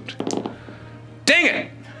 3s to wound. Dang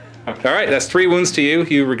it! Okay. All right, that's 3 wounds to you.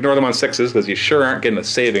 You ignore them on 6s, because you sure aren't getting a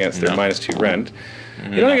save against their -2 rend.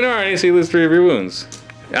 You don't ignore any, so you lose 3 of your wounds.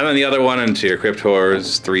 And then the other one into your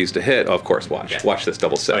Cryptors, 3s to hit. Oh, of course, watch. Yeah. Watch this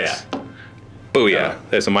double 6. Oh, yeah. Booyah.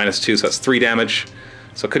 There's a -2, so that's 3 damage.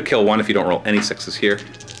 So it could kill 1 if you don't roll any 6s here.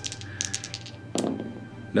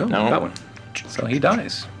 No, that one. So he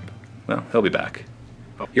dies. Well, he'll be back.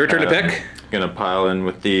 Your turn to pick. Gonna pile in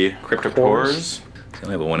with the Cryptors. They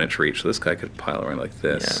only have a 1-inch reach, so this guy could pile around like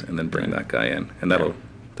this, and then bring that guy in, and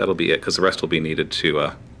that'll be it, because the rest will be needed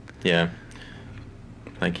to. Yeah.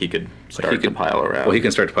 Like he could start to pile around. Well, he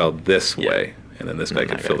can start to pile this way, and then this guy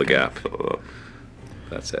can fill the gap.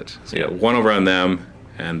 That's it. So you got 1 over on them,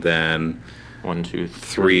 and then 1, 2,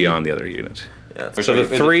 3 on the other unit. Yeah, so the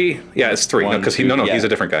 3, it's 3. No, because he's a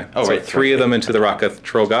different guy. Oh, so right. 3 of them into the Rockgut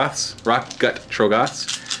Troggoths,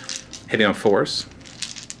 hitting on 4s.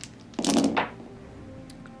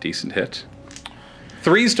 Decent hit.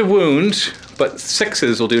 3s to wound, but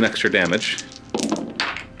 6s will do an extra damage.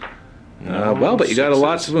 Well, but you got a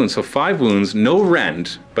lot of wounds. So 5 wounds, no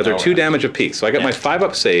rend, but they're 2 damage apiece. So I got my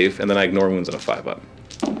 5-up save, and then I ignore wounds on a 5-up.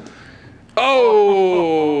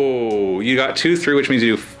 Oh! You got 2 through, which means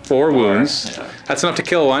you do 4 wounds. Yeah. That's enough to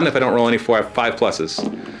kill 1 if I don't roll any 4. I have 5 pluses.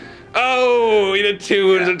 Oh! You did 2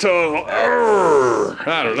 wounds in total.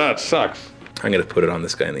 That sucks. I'm going to put it on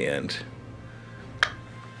this guy in the end.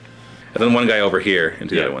 And then 1 guy over here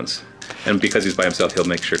into the other ones. And because he's by himself, he'll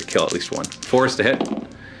make sure to kill at least 1. 4s to hit.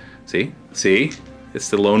 See? It's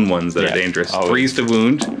the lone ones that are dangerous. Always. 3s to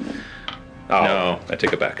wound. Oh, no. I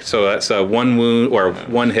take it back. So that's 1 wound, or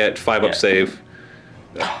 1 hit, 5-up save.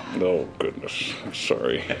 Oh, goodness. I'm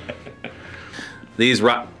sorry. These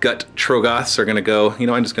Rockgut Troggoths are going to go...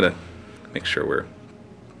 I'm just going to make sure we're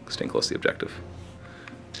staying close to the objective.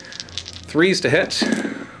 3s to hit.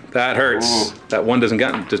 That hurts. Ooh. That 1 does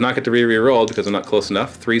not get to be re-rolled because I'm not close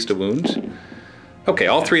enough. 3s to wound. Okay,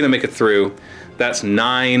 all 3 of them make it through. That's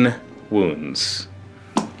 9 wounds.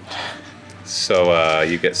 So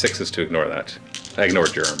you get 6s to ignore that. I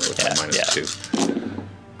ignored your armor with my -2.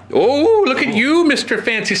 Oh, look at you, Mr.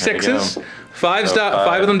 Fancy 6s. 5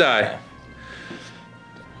 of them die.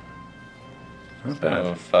 Not bad.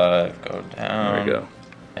 So 5 go down. There we go.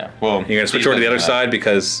 Yeah. Well, you're gonna switch over to the other side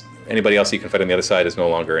because anybody else you can fight on the other side is no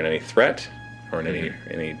longer in any threat or in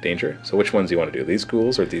any danger. So which ones do you want to do? These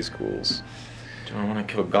ghouls or these ghouls? Do I want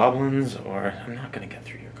to kill goblins, or I'm not going to get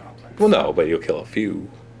through your goblins? Well, no, but you'll kill a few.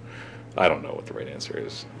 I don't know what the right answer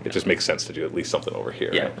is. It just makes sense to do at least something over here.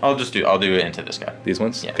 Yeah, right? I'll do it into this guy. These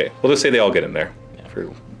ones? Yeah. Okay, we'll just say they all get in there for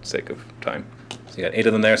sake of time. So you got 8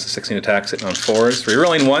 of them there, so 16 attacks sitting on 4s.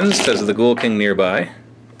 Rerolling 1s because of the Ghoul King nearby.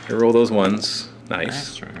 Reroll those 1s.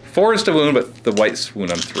 Nice. 4s to wound, but the whites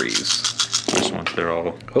wound on 3s. Just once they're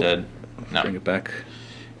all dead. No. Bring it back.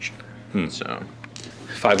 So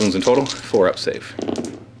 5 wounds in total, 4-up save.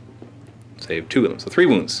 Save 2 of them, so 3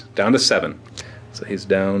 wounds, down to 7. So he's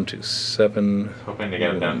down to 7. Hoping to get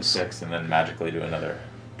him down to 6 and then magically do another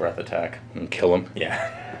breath attack. And kill him.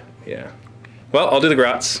 Yeah. Yeah. Well, I'll do the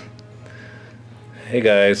grots. Hey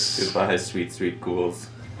guys. Goodbye, sweet, sweet ghouls.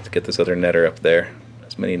 Let's get this other netter up there.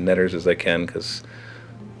 As many netters as I can, because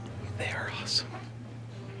they are awesome.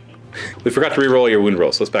 We forgot to re-roll your wound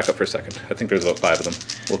rolls, so let's back up for a second. I think there's about 5 of them.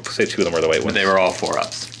 We'll say 2 of them are the white ones. But they were all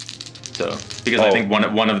 4-ups. So because I think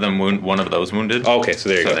one of those wounded. Oh, okay, so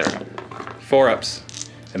there you go. 4-ups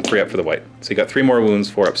and 3 up for the white. So you got 3 more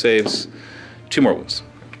wounds, 4-up saves, 2 more wounds.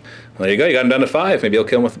 Well, there you go. You got him down to 5. Maybe you'll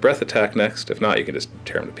kill him with the breath attack next. If not, you can just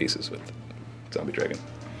tear him to pieces with the zombie dragon.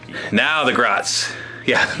 Now the grots.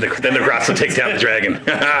 Yeah, then the grots will take down the dragon.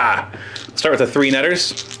 Start with the 3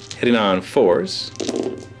 netters, hitting on 4s.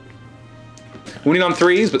 Wounding on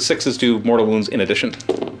 3s, but 6s do mortal wounds in addition.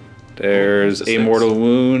 There's a mortal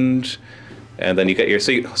wound, and then you get your...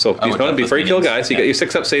 So he's going before you kill guys, you get your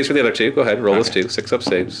 6-up saves for the other 2. Go ahead, roll those 2, 6-up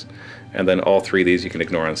saves. And then all 3 of these you can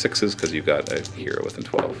ignore on 6s because you've got a hero within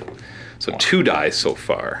 12. So 2 dies so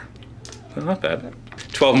far. Well, not bad.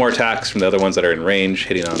 12 more attacks from the other ones that are in range,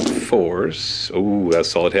 hitting on 4s. Ooh, that's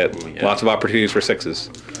a solid hit. Ooh, yeah. Lots of opportunities for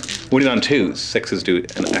 6s. Wounding on 2s. 6s do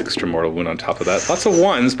an extra mortal wound on top of that. Lots of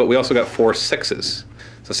 1s, but we also got 4 6s.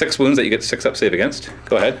 So 6 wounds that you get 6-up save against.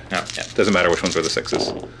 Go ahead. No, yeah. Doesn't matter which ones were the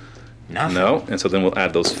 6s. Nothing. No, and so then we'll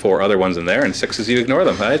add those 4 other ones in there, and 6s you ignore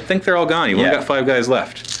them. I think they're all gone. You've only got 5 guys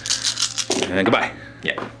left. And goodbye.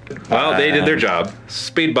 Yeah. Well, they did their job.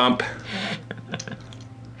 Speed bump.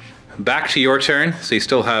 Back to your turn. So you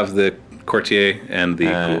still have the Courtier and the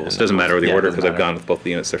ghouls. Doesn't matter the order because I've gone with both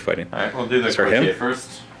the units they're fighting. Alright, we'll do the Courtier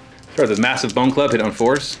first. Start with this massive bone club, hit on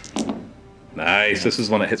 4s. Nice, this is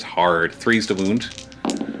one that hits hard. 3s to wound.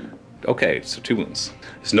 Okay, so 2 wounds.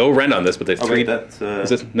 There's no rend on this, but they have 3.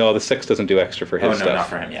 No, the 6 doesn't do extra for his stuff. Oh, no, not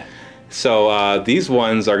for him, yeah. So these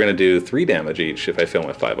ones are going to do 3 damage each if I fill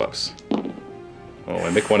with 5-ups. Oh, I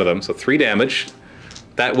make one of them, so 3 damage.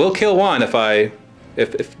 That will kill one if I've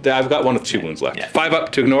got one with 2 wounds left. 5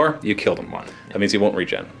 up to ignore, you killed him. That means he won't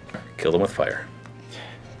regen. Kill them with fire.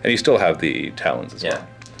 And you still have the talons as well.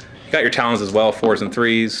 You got your talons as well, 4s and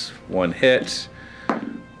 3s, 1 hit.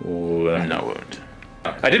 Ooh, no wound.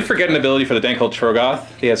 I did forget an ability for the Dankhold Troggoth.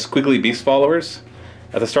 He has squiggly beast followers.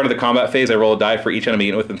 At the start of the combat phase, I roll a die for each enemy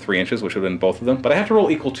unit within 3 inches, which would have been both of them. But I have to roll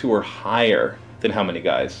equal to or higher than how many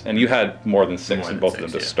guys? And you had more than 6 in both of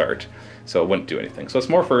them to start. So it wouldn't do anything. So it's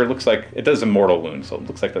more for, it looks like, it does a mortal wound, so it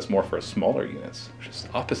looks like that's more for smaller units, which is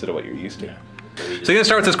the opposite of what you're used to. Yeah. So you're going to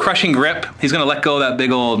start with this crushing grip. He's going to let go of that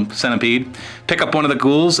big old centipede, pick up one of the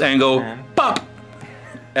ghouls, and go, pop!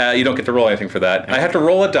 You don't get to roll anything for that. I have to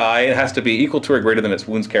roll a die. It has to be equal to or greater than its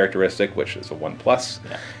wounds characteristic, which is a 1+.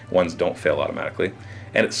 Ones don't fail automatically.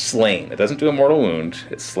 And it's slain. It doesn't do a mortal wound.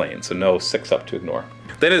 It's slain, so no 6-up to ignore.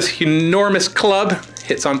 Then his enormous club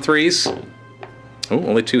hits on 3s. Oh,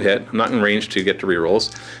 only 2 hit. I'm not in range to get to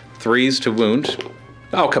rerolls. 3s to wound.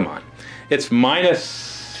 Oh, come on. It's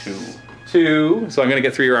 -2, so I'm going to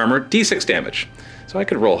get 3 your armor. D6 damage. So I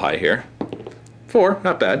could roll high here. 4,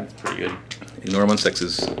 not bad. Pretty good. Ignore 1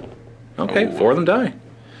 6s. Okay, 4 of them die.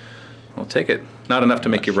 I'll take it. Not enough to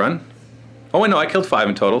make you run. Oh, wait, no, I killed 5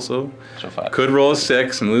 in total, so 5. Could roll a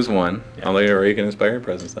 6 and lose 1. Yeah. Although you can inspire your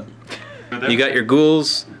presence then. You got your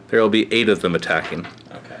ghouls. There will be 8 of them attacking.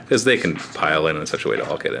 Because they can pile in such a way to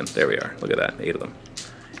Hulk it in. There we are. Look at that. 8 of them.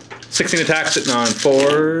 16 attacks sitting on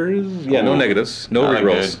 4s. Yeah, no negatives. No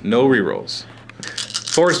rerolls. No rerolls.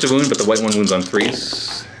 4s to wound, but the white one wounds on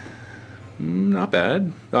 3s. Not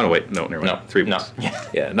bad. Oh, no, wait. No, never mind. 3 wounds. No.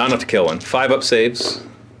 Yeah, not enough to kill one. 5-up saves.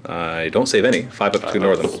 I don't save any. 5-up to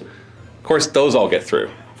ignore them. Of course, those all get through.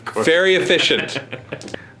 Very efficient.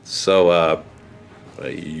 So,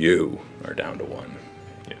 you are down to 1.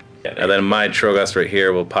 And then my Troggoths right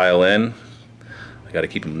here will pile in. I got to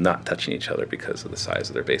keep them not touching each other because of the size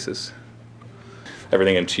of their bases.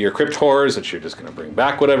 Everything into your Crypt Horrors, which you're just going to bring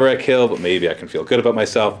back whatever I kill, but maybe I can feel good about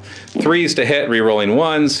myself. 3s to hit, re-rolling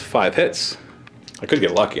 1s, 5 hits. I could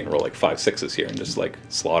get lucky and roll like 5 6s here and just like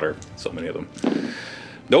slaughter so many of them.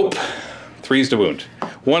 Nope. 3s to wound.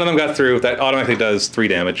 One of them got through. That automatically does 3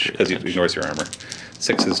 damage because it ignores your armor.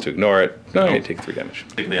 6s to ignore it. No, you take 3 damage.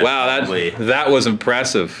 Wow, that was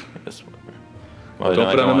impressive. Well,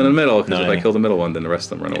 don't put them in the middle, because if I kill the middle one, then the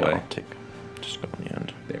rest of them run away. Just go in the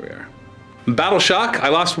end. There we are. Battle Shock. I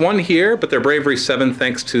lost 1 here, but their bravery 7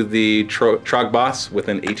 thanks to the Troggboss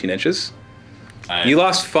within 18 inches. You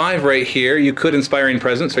lost 5 right here. You could Inspiring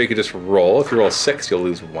Presence, or you could just roll. If you roll 6, you'll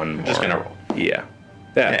lose 1 more. Just gonna roll. Yeah.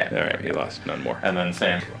 Yeah. All right. You lost none more. And then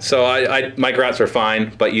same. So my grats are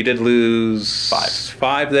fine, but you did lose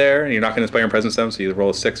 5 there, and you're not going to Inspire Presence them. So you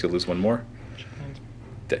roll a 6, you'll lose 1 more.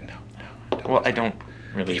 No. Well, I don't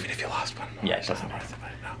really. Even if you lost 1 more. Yeah, it doesn't matter.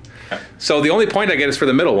 No. So the only point I get is for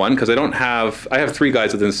the middle one, because I have 3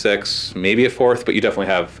 guys within 6, maybe a 4th, but you definitely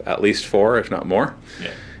have at least 4, if not more.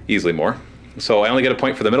 Yeah. Easily more. So I only get a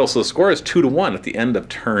point for the middle, so the score is 2-1 at the end of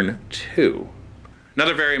turn 2.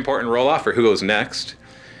 Another very important roll-off for who goes next,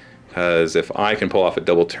 because if I can pull off a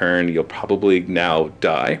double turn, you'll probably now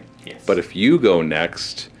die. Yes. But if you go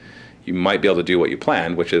next, you might be able to do what you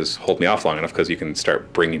planned, which is hold me off long enough, because you can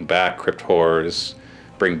start bringing back Crypt Horrors,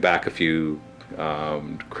 bring back a few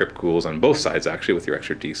Crypt Ghouls on both sides, actually, with your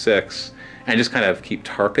extra D6, and just kind of keep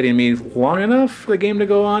targeting me long enough for the game to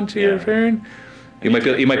go on to your turn. You might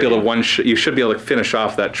be able to you should be able to finish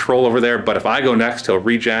off that troll over there, but if I go next, he'll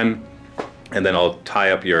regen, and then I'll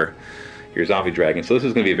tie up your zombie dragon. So this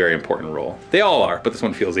is going to be a very important roll. They all are, but this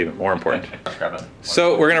one feels even more important.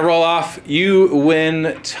 So we're going to roll off. You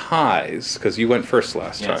win ties, because you went first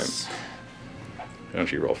last time. Why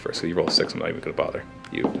don't you roll first? So you roll 6, I'm not even going to bother.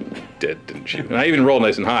 You did, didn't you? And I even rolled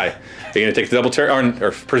nice and high. Are you going to take the double turn,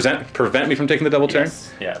 or prevent me from taking the double turn?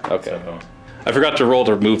 Yeah. Okay. So. I forgot to roll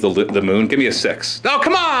to remove the moon. Give me a 6. Oh,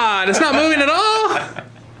 come on! It's not moving at all!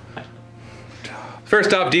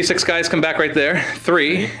 First off, D6 guys come back right there.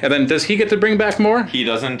 3. And then does he get to bring back more? He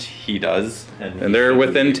doesn't. He does. And they're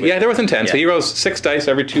within... Yeah, they're within 10. Yeah. So he rolls 6 dice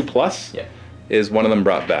every 2+. Yeah. Is one of them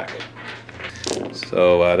brought back.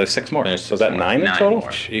 So there's 6 more. So is that 9 in total?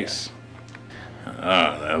 Jeez.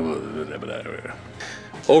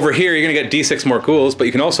 Over here, you're going to get D6 more ghouls, but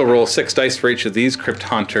you can also roll 6 dice for each of these Crypt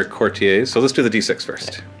Haunter Courtiers. So let's do the D6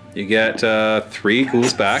 first. You get 3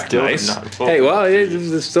 ghouls back. Still nice. not full. Hey, well,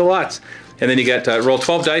 there's still lots. And then you get roll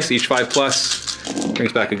 12 dice, each 5+.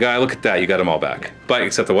 Brings back a guy. Look at that, you got them all back. But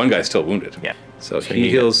except the one guy's still wounded. Yeah. So he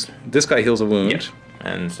heals. This guy heals a wound. Yeah.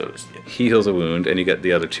 And so does He heals a wound, and you get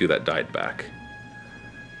the other 2 that died back.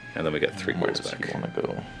 And then we get 3 ghouls back. You want to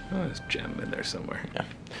go? Oh, there's gem in there somewhere. Yeah.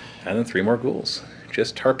 And then 3 more ghouls.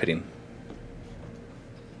 Just tar pitting.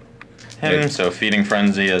 Him, so Feeding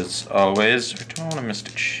Frenzy as always. Or do I want a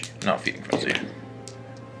Mystic Shield? No, Feeding Frenzy.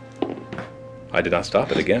 I did not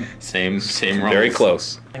stop it again. Same rolls. Very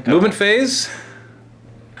close. Movement phase.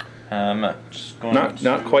 Just going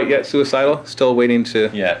Not quite yet suicidal. Still waiting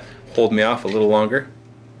to Yeah. hold me off a little longer.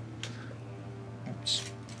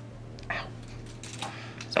 Oops. Ow.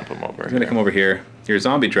 Dump him over. I'm gonna come over here. Your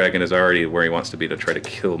zombie dragon is already where he wants to be to try to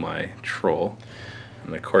kill my troll.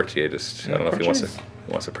 And the courtier just, I don't know if he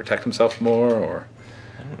wants to protect himself more, or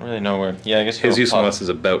I don't really know where. Yeah, I guess his he'll usefulness is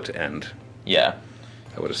about to end, Yeah.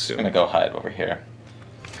 I would I'm assume. gonna go hide over here.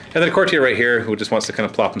 And then a courtier right here who just wants to kind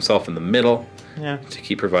of plop himself in the middle Yeah. to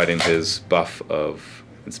keep providing his buff of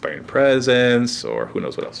inspiring presence, or who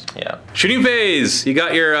knows what else. Yeah. Shooting phase! You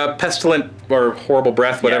got your pestilent or horrible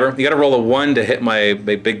breath, whatever. Yeah. You gotta roll a 1 to hit my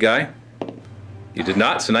big guy. You did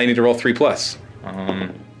not, so now you need to roll 3+.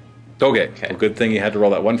 Okay. Well, good thing you had to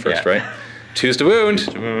roll that 1 first, Yeah. right? 2's to wound.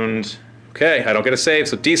 Wound. Okay, I don't get a save,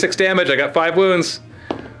 so D6 damage. I got 5 wounds.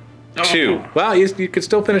 2. Well, you could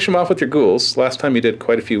still finish him off with your ghouls. Last time you did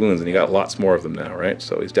quite a few wounds, and you got lots more of them now, right?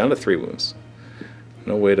 So he's down to 3 wounds.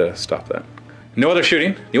 No way to stop that. No other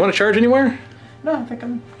shooting. You want to charge anywhere? No, I think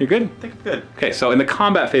I'm You're good? good. Okay, so in the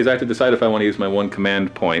combat phase, I have to decide if I want to use my 1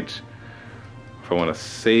 command point, if I want to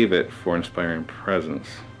save it for inspiring presence.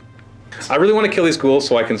 I really want to kill these ghouls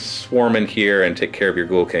so I can swarm in here and take care of your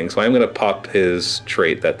ghoul king. So I'm going to pop his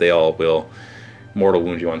trait that they all will mortal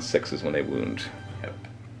wound you on 6s when they wound. Yep.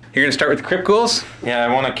 You're going to start with the crypt ghouls? Yeah,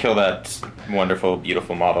 I want to kill that wonderful,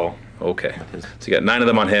 beautiful model. Okay. So you got 9 of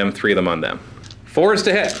them on him, 3 of them on them. 4s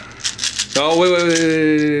to hit. Oh,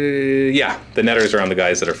 wait. Yeah, the netters are on the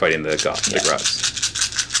guys that are fighting the big rods.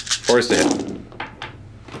 4s to hit.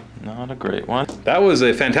 Not a great one. That was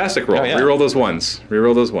a fantastic roll. Oh, yeah. Reroll those 1s.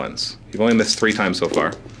 Reroll those 1s. You've only missed 3 times so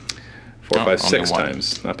far. 4, 5, only 6 1.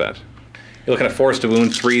 times. Not bad. You're looking at 4s to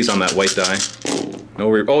wound, 3s on that white die.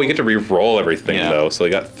 No oh, you get to re-roll everything though, so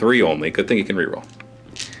you got 3 only. Good thing you can re-roll.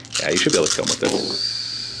 Yeah, you should be able to kill him with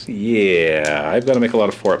this. Yeah, I've got to make a lot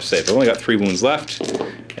of 4-up saves. I've only got 3 wounds left,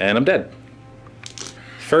 and I'm dead.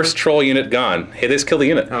 First troll unit gone. Hey, they just killed the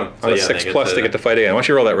unit. Oh, so on a yeah, 6+, they get to fight again. Why don't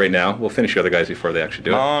you roll that right now? We'll finish the other guys before they actually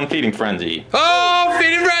do it. On Feeding Frenzy. Oh,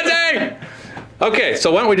 Feeding Frenzy! Okay,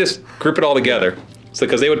 so why don't we just group it all together? So,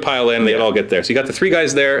 because they would pile in, they'd all get there. So you got the 3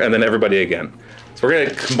 guys there, and then everybody again. So we're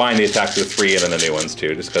gonna combine the attacks of the 3 and then the new ones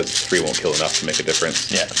too, just because 3 won't kill enough to make a difference.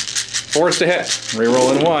 Yeah. 4s to hit.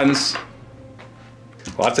 Rerolling 1s.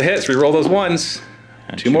 Lots of hits. Reroll those 1s.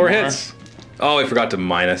 And 2 more hits. Oh, I forgot to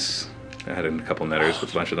minus. I had a couple netters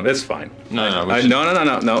with a bunch of them. It's fine. No. No, it's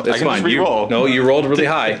can fine. just re-roll. You rolled really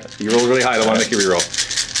high. You rolled really high. I don't want to make you reroll.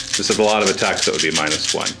 This is a lot of attacks that would be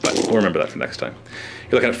 -1, but we'll remember that for next time.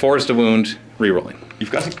 You're looking at 4s to wound, rerolling.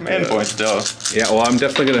 You've got some command points still. Yeah, well, I'm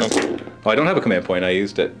definitely gonna. Oh, I don't have a command point. I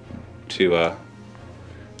used it to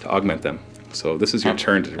augment them. So this is your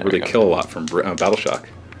turn to really kill a lot from Battle Shock.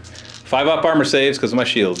 5-up armor saves because of my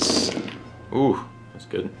shields. Ooh, that's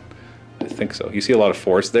good. I think so. You see a lot of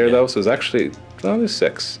force there though, so it's actually there's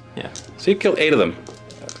 6. Yeah. So you killed 8 of them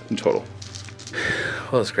in total.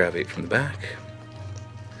 Well, let's grab 8 from the back.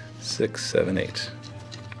 6, 7, 8.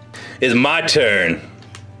 It's my turn.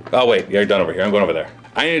 Oh wait, you're done over here. I'm going over there.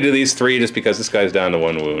 I need to do these 3 just because this guy's down to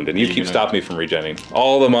 1 wound, and you keep stopping me from regenning.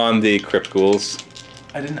 All of them on the crypt ghouls.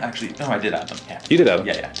 I didn't actually. No, I did add them. Yeah. You did add them.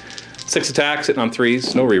 Yeah. 6 attacks, hitting on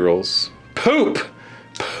 3s, no rerolls. Poop!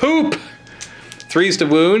 3s to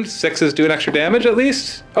wound, 6s do an extra damage at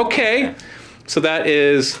least. Okay, so that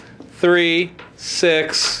is 3,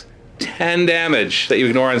 6, 10 damage that you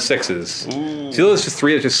ignore on 6s. Ooh. See those just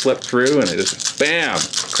 3 that just slip through and they just bam,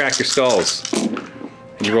 crack your skulls.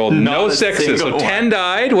 And you rolled no 6s, so 10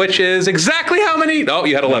 died, which is exactly how many? Oh,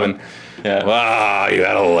 you had 11. Yeah. Wow, you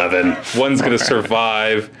had 11. One's gonna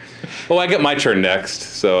survive. Well, I get my turn next,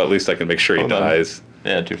 so at least I can make sure he dies.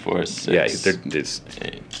 Yeah, 2, 4, 6. Yeah,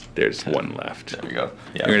 there's 10. 1 left. There we go.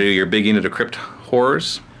 Yeah. You're gonna do your big unit of crypt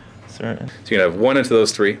horrors. Certain. So you're gonna have 1 into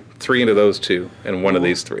those 3, 3 into those 2, and 1 of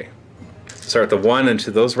these 3. Start the 1 into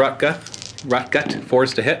those Rockgut,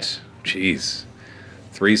 4s to hit. Jeez.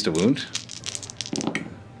 3s to wound.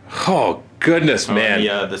 Oh goodness, man.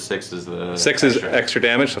 Yeah, the 6 is the 6 is extra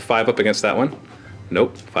damage, so 5 up against that one.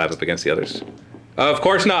 Nope, 5 up against the others. Of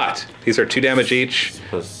course not. These are 2 damage each,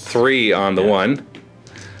 3 on the one,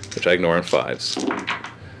 which I ignore on 5s.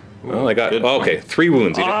 Well, I got okay, 3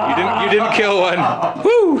 wounds. You didn't kill one.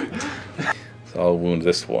 Woo! So I'll wound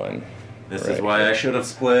this one. This is why I should have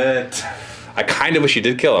split. I kind of wish you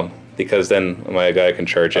did kill him, because then my guy can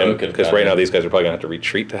charge in. Because right now these guys are probably gonna have to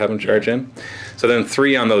retreat to have him charge in. So then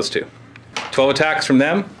 3 on those 2. 12 attacks from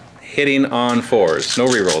them, hitting on 4s. No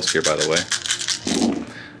rerolls here, by the way.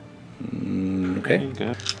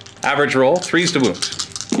 Okay. Average roll, 3s to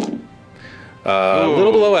wound. A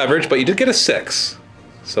little below average, but you did get a 6.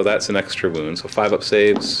 So that's an extra wound. So 5 up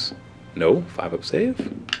saves. No, 5 up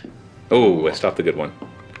save. Oh, I stopped the good one.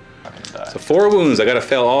 So 4 wounds. I gotta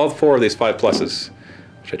fail all 4 of these 5 pluses,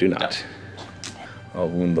 which I do not. I'll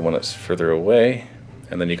wound the one that's further away.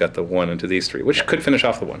 And then you got the 1 into these 3, which could finish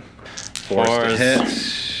off the 1. 4s to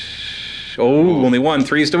hit. Oh, only 1.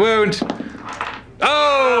 3s to wound.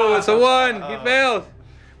 Oh, it's a 1. He failed.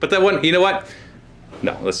 But that one, you know what?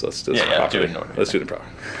 No, let's do this properly. Let's do it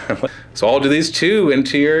properly. So I'll do these 2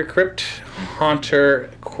 into your Crypt Haunter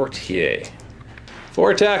Courtier.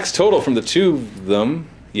 4 attacks total from the 2 of them.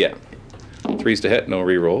 Yeah. 3s to hit, no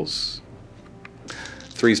rerolls.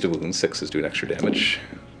 3s to wound, 6s do an extra damage.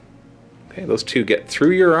 Okay, those 2 get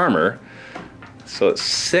through your armor. So it's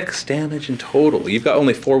 6 damage in total. You've got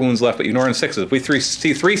only 4 wounds left, but you ignore on 6s. If we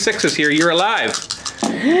see 3 6s here, you're alive.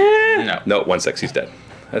 No, 1 6, he's dead.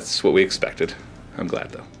 That's what we expected. I'm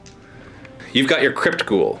glad though. You've got your Crypt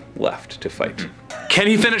Ghoul left to fight. Can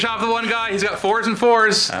he finish off the one guy? He's got 4s and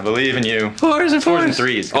 4s. I believe in you. 4s and 4s. 4s and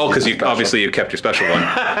 3s. Oh, because obviously you kept your special one.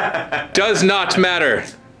 Does not matter.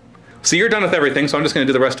 So you're done with everything, so I'm just going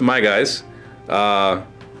to do the rest of my guys.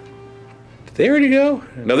 Did they already go?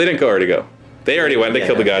 No, they didn't already go. They already went. They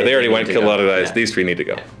killed the guy. They already went and killed a lot of guys. These 3 need to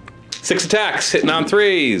go. 6 attacks, hitting on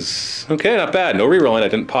 3s. Okay, not bad. No rerolling. I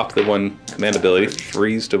didn't pop the 1 command ability.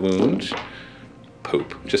 3s to wound.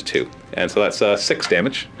 Poop. Just 2. And so that's 6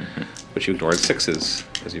 damage, which you ignored 6s,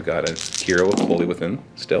 because you've got a hero wholly within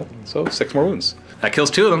still. So 6 more wounds. That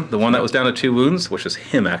kills 2 of them. The one that was down to 2 wounds, which is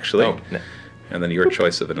him actually. Oh, no. And then your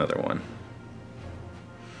choice of another one.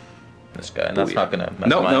 This guy. And that's not gonna mess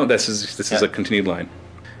No, this is a continued line.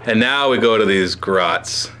 And now we go to these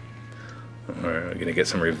grots. We're gonna get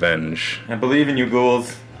some revenge. I believe in you,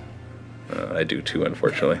 ghouls. I do too,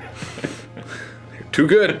 unfortunately. You're too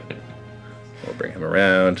good. We'll bring him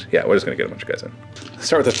around. Yeah, we're just gonna get a bunch of guys in.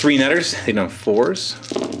 Start with the 3 netters, hitting on 4s.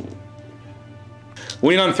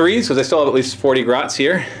 Winning on 3s, because I still have at least 40 grots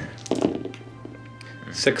here.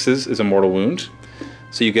 6s is a mortal wound.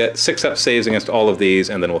 So you get 6 up saves against all of these,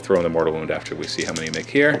 and then we'll throw in the mortal wound after we see how many you make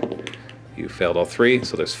here. You failed all 3,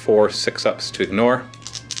 so there's 4 6-ups to ignore.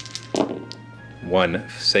 1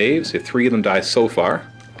 save, so 3 of them die so far.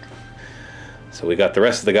 So we got the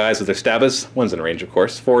rest of the guys with their stabbas. 1's in range, of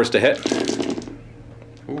course. 4s to hit.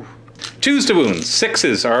 2s to wounds.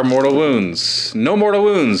 6s are mortal wounds. No mortal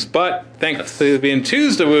wounds, but thanks to being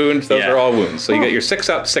 2s to wound, those are all wounds. So you get your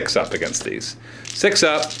 6-up against these. 6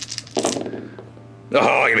 up.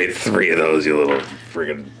 Oh, you made 3 of those, you little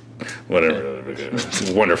friggin' whatever.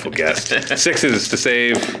 Wonderful guest. 6s to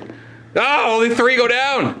save. Oh, only 3 go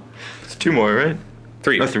down. It's 2 more, right?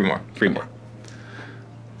 3. Oh, 3 more. 3 more.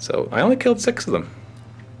 So I only killed 6 of them.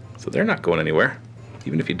 So they're not going anywhere.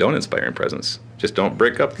 Even if you don't inspire in presence. Just don't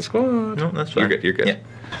break up the squad. No, that's fine. You're good. Yeah.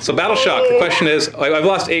 So Battle Shock, the question is, I've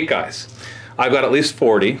lost 8 guys. I've got at least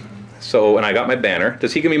 40. So, and I got my banner.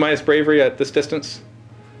 Does he give me minus bravery at this distance?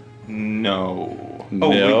 No. No? Oh,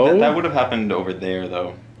 wait, that would have happened over there,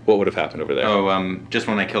 though. What would have happened over there? Oh, just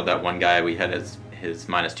when I killed that one guy, we had his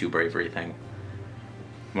 -2 bravery thing.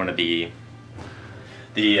 One of the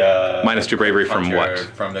 -2 bravery from what?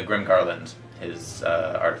 From the Grim Garland, his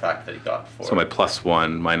artifact that he got for. So my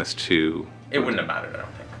 +1, -2. It wouldn't have mattered, I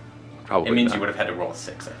don't think. Probably It means not. you would have had to roll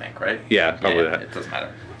 6, I think, right? Yeah, probably that. It doesn't matter.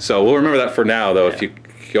 So we'll remember that for now, though. If you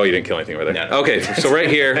you didn't kill anything over there. No. Okay, so right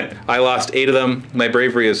here, I lost 8 of them. My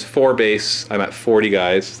bravery is 4 base. I'm at 40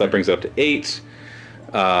 guys, so that brings it up to 8.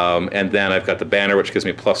 And then I've got the banner, which gives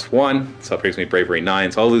me +1, so that brings me bravery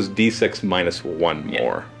 9. So I'll lose d6 minus 1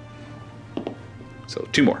 more. So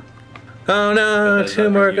 2 more. Oh no, 2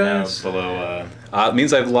 more guys. Below. It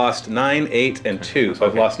means I've lost 9, 8, and 2. So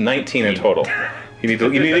I've lost 19 in total. You need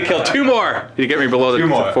to kill 2 more to get me below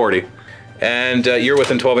the 40. And you're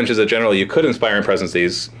within 12 inches of general. You could inspire and presence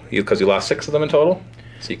these because you lost 6 of them in total.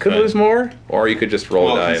 So you could lose more, or you could just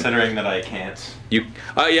roll a die. Considering that I can't.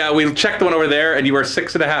 Yeah, we checked the one over there, and you were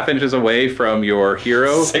 6.5 inches away from your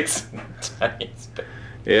hero. 6 times.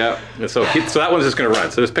 Yeah. So that one's just gonna run.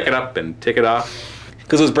 So just pick it up and take it off.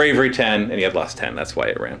 Because it was bravery 10, and he had lost 10. That's why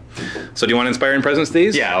it ran. So do you want to inspire and presence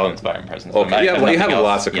these? Yeah, I'll inspire and presence. Okay. You have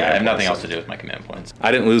lots of command points. Yeah, I have nothing points. else to do with my command points.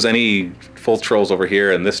 I didn't lose any full trolls over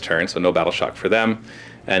here in this turn, so no battle shock for them.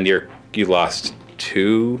 And you lost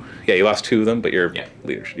 2. Yeah, you lost 2 of them, but you're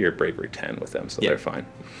bravery 10 with them, so they're fine.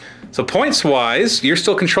 So points wise, you're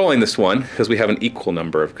still controlling this one because we have an equal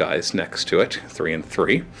number of guys next to it, 3 and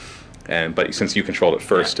 3. But since you controlled it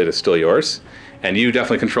first, it is still yours. And you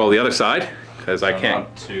definitely control the other side because I can't.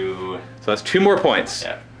 So that's 2 more points.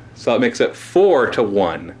 Yeah. So that makes it 4 to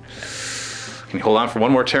 1. Can you hold on for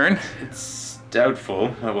one more turn? It's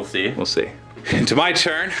doubtful. We'll see. We'll see. To my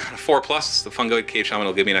turn, 4+, the Fungoid Cave Shaman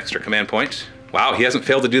will give me an extra command point. Wow, he hasn't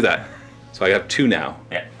failed to do that. So I have 2 now.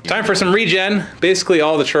 Yeah. Time for some regen. Basically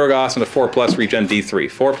all the Troggoths and the 4+ regen D3.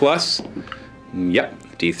 4+, yep,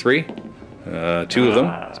 D3. 2 of them.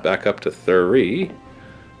 It's back up to 3.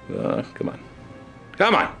 Come on.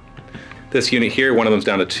 Come on. This unit here, one of them's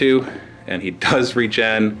down to 2, and he does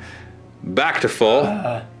regen back to full.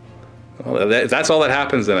 Well, if that's all that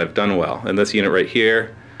happens, then I've done well. And this unit right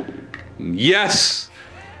here, yes!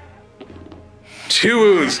 2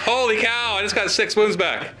 wounds. Holy cow, I just got 6 wounds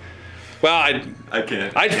back. Well,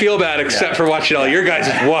 I'd feel bad except for watching all your guys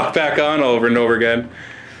just walk back on over and over again.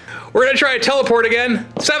 We're gonna try a teleport again.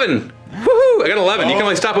 7. Woohoo! I got 11. You can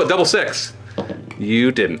only stop with double 6.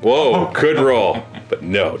 You didn't. Whoa, good roll, but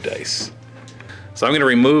no dice. So I'm gonna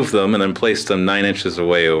remove them and then place them 9 inches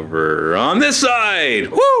away over on this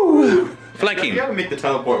side. Woo! Flanking. You gotta make the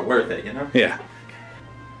teleport worth it, you know? Yeah.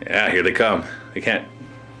 Yeah, here they come. They can't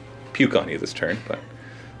puke on you this turn, but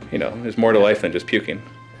you know, there's more to life than just puking.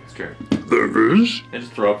 It's true. They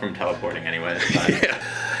just throw up from teleporting anyway. Yeah.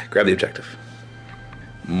 Grab the objective.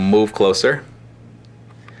 Move closer.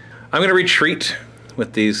 I'm going to retreat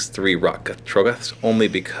with these 3 Rockgut Troggoths only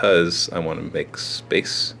because I want to make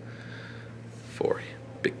space for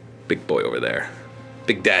big boy over there.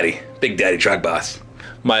 Big Daddy Troggboss.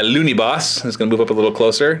 My loony boss is going to move up a little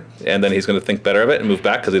closer, and then he's going to think better of it and move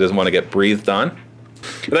back because he doesn't want to get breathed on.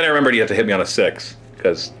 And then I remembered you have to hit me on a 6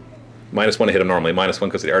 because -1 to hit him normally, -1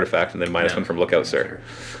 because of the artifact, and then -1 from Lookout Sir.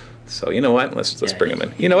 So you know what? Let's bring him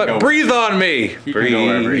in. You know what? Breathe on me.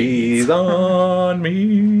 Breathe on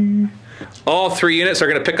me. All 3 units are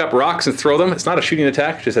going to pick up rocks and throw them. It's not a shooting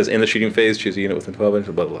attack. It just says in the shooting phase, choose a unit within 12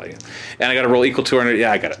 inches, blah, blah, blah. And I got to roll equal to 200.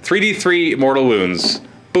 Yeah, I got it. 3d3 mortal wounds.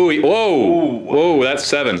 Booey. Whoa. Whoa, that's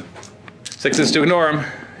 7. 6 is to ignore them.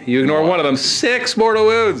 You ignore one of them. 6 mortal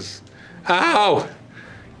wounds. Ow.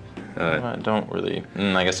 I don't really.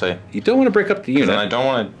 I guess You don't want to break up the unit. And I don't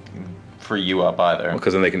want to free you up either.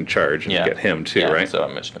 Because then they can charge and get him too, right? So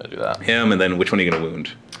I'm just going to do that. Him, and then which one are you going to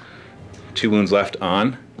wound? 2 wounds left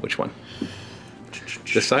on which one?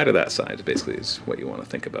 This side or that side basically is what you want to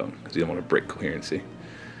think about because you don't want to break coherency.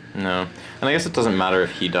 No, and I guess it doesn't matter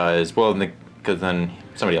if he dies. Well, because then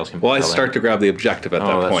somebody else can. Well, I start to grab the objective at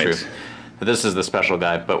that point. True. But this is the special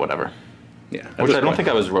guy, but whatever. Yeah, which I don't think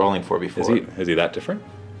I was rolling for before. Is he that different?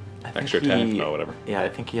 Extra attack? Oh, whatever. Yeah, I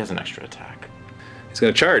think he has an extra attack. He's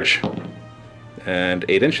going to charge. And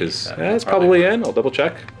 8 inches. That's probably in. I'll double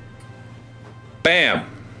check. Bam!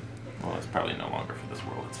 Well, it's probably no longer for this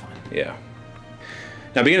world. It's fine. Yeah.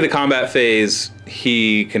 Now, beginning of the combat phase,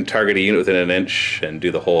 he can target a unit within an inch and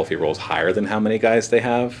do the whole if he rolls higher than how many guys they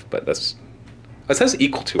have. But it says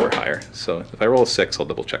equal to or higher. So if I roll a 6, I'll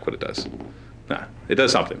double check what it does. Nah, it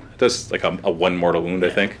does something. It does like a 1 mortal wound, I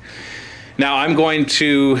think. Now I'm going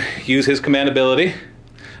to use his command ability.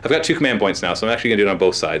 I've got 2 command points now, so I'm actually going to do it on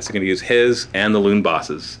both sides. I'm going to use his and the Loon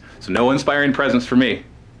Boss's. So no inspiring presence for me.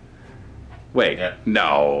 Wait,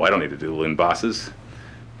 no, I don't need to do the Loon Bosses.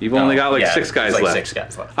 You've only got like 6 guys left. 6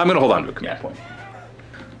 guys left. I'm going to hold on to a command point.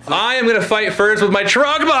 I am going to fight first with my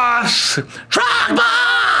Troggboss!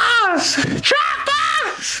 Troggboss!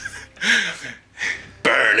 Troggboss!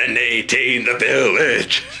 Burninating the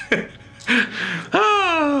village!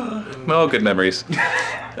 Oh, good memories.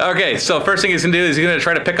 Okay, so first thing he's gonna do is he's gonna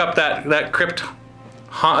try to pick up that crypt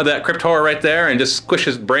horror right there and just squish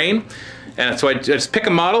his brain. And so I just pick a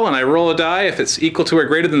model and I roll a die. If it's equal to or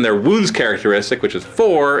greater than their wounds characteristic, which is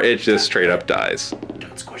 4, it just straight up dies.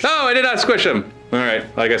 No, I did not squish him. All right,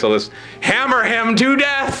 I guess I'll just hammer him to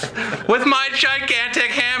death with my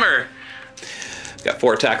gigantic hammer. Got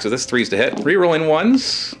 4 attacks with this, 3s to hit. Rerolling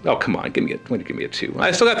 1s. Oh, come on, give me a 2.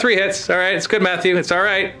 I still got 3 hits. All right, it's good, Matthew. It's all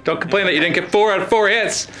right. Don't complain that you didn't get 4 out of 4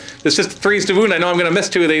 hits. It's just 3s to wound. I know I'm gonna miss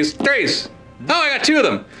 2 of these. 3s. Oh, I got 2 of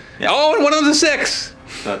them. Yeah. Oh, and one of them's a 6.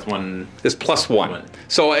 That's 1. It's +1.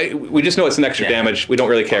 So we just know it's an extra damage. We don't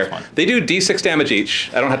really care. They do D6 damage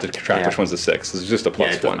each. I don't have to track which one's the 6. It's just a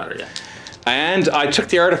 +1. It doesn't matter, And I took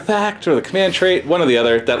the artifact or the command trait, one or the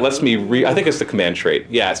other, that lets me I think it's the command trait.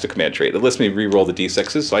 Yeah, it's the command trait. That lets me re-roll the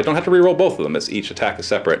d6s, so I don't have to re-roll both of them, as each attack is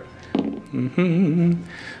separate. I'm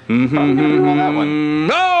gonna re-roll that one.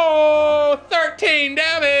 Oh! 13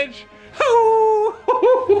 damage!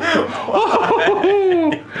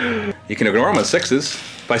 You can ignore them on 6s.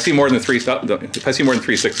 If I see more than 3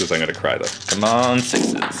 6s, I'm gonna cry though. Come on,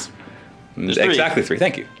 6s. Exactly 3,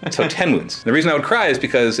 thank you. So 10 wounds. The reason I would cry is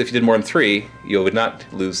because if you did more than 3, you would not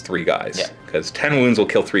lose 3 guys. Yeah. Because 10 wounds will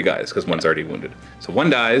kill 3 guys, because one's already wounded. So 1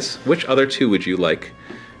 dies. Which other 2 would you like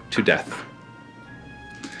to death?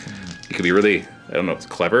 You could be really, I don't know, it's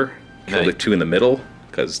clever. Kill the 2 in the middle,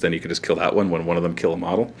 because then you could just kill that one when one of them kill a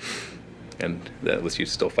model. And that lets you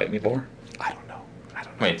still fight me more. I don't know.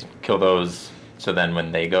 Wait, kill those, so then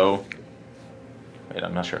when they go... Wait,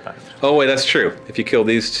 I'm not sure if I... Oh, wait, that's true. If you kill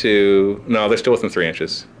these 2... No, they're still within 3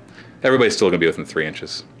 inches. Everybody's still going to be within 3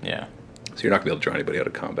 inches. Yeah. So you're not going to be able to draw anybody out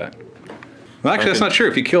of combat. Well, actually, that's not true.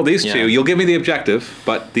 If you kill these 2, you'll give me the objective,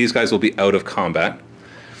 but these guys will be out of combat.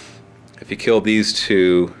 If you kill these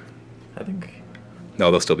 2... I think... No,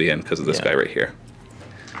 they'll still be in because of this guy right here.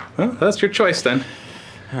 Well, that's your choice then.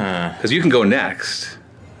 Because you can go next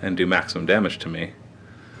and do maximum damage to me.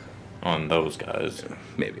 On those guys.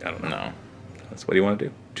 Maybe, I don't know. No. That's what do you want to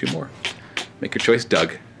do? 2 more. Make your choice,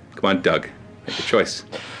 Doug. Come on, Doug. Make your choice.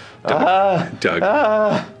 Doug.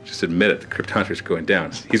 Just admit it. The Crypt Hunter's going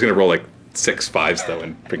down. He's going to roll like 6 5s though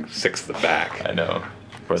and bring 6 to the back. I know.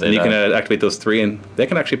 And you can activate those 3 and they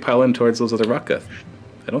can actually pile in towards those other Rockgut.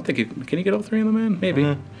 I don't think you can you get all 3 of them in?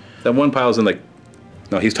 Maybe. That one piles in like...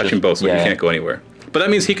 No, he's touching both, so he can't go anywhere. But that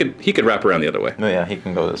means he could wrap around the other way. No, yeah, he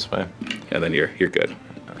can go this way. And then you're good.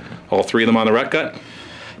 All 3 of them on the Rockgut?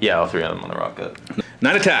 Yeah, all 3 of them on the Rockgut.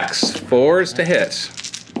 9 attacks, 4s to hit.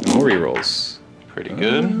 No rerolls. Pretty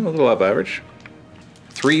good. A little above average.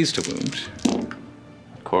 3s to wound.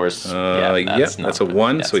 Of course. That's a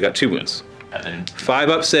 1, so we got 2 wounds. 5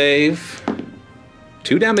 up save.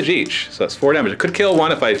 2 damage each, so that's 4 damage. I could kill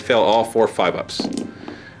 1 if I fail all 4 5-ups,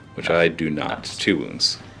 which I do not. 2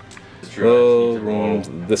 wounds. Oh,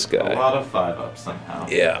 this guy. A lot of 5-ups somehow.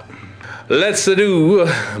 Yeah. Let's do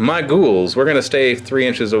my ghouls. We're gonna stay 3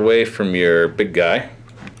 inches away from your big guy.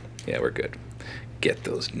 Yeah, we're good. Get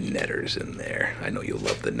those netters in there. I know you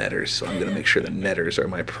love the netters, so I'm gonna make sure the netters are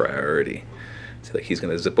my priority. So like he's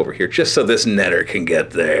gonna zip over here just so this netter can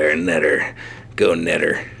get there. Netter, go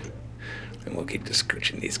netter. And we'll keep just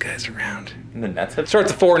scooching these guys around. And the nets have... Start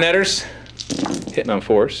the 4 netters. Hitting on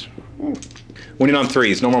 4s. Winning on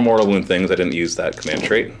 3s. No more mortal wound things. I didn't use that command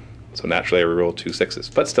trait. So naturally I rerolled 2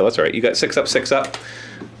 6s. But still, that's alright. You got 6 up, 6 up.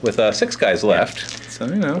 With 6 guys left. So,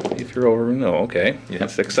 you know, if you're over, no, okay. You have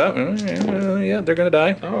 6 up. Yeah, they're gonna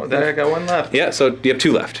die. Oh, there I got 1 left. Yeah, so you have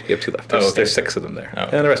 2 left. You have 2 left. There's 6 of them there. Oh.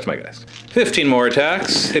 And the rest of my guys. 15 more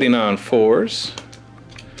attacks. Hitting on 4s.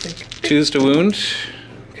 2s to wound.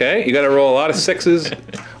 Okay, you gotta roll a lot of 6s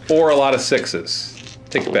or a lot of 6s.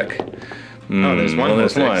 Take your pick. Oh, there's 1.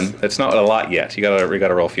 There's 1. It's not a lot yet. You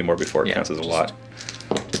gotta roll a few more before it counts as a lot.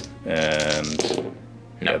 And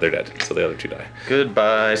yeah, they're dead. So the other 2 die.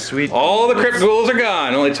 Goodbye, sweet. All the crypt ghouls are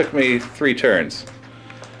gone. Only took me 3 turns.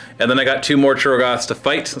 And then I got 2 more Troggoths to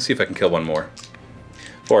fight. Let's see if I can kill 1 more.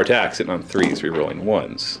 4 attacks, hitting on 3s, rerolling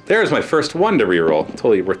 1s. There's my first 1 to reroll.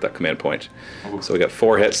 Totally worth that command point. So we got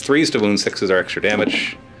 4 hits, 3s to wound, 6s are extra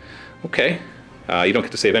damage. Okay. You don't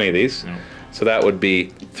get to save any of these. No. So that would be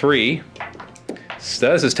 3.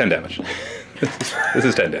 So this is 10 damage. This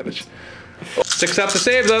is 10 damage. 6 up to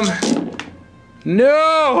save them.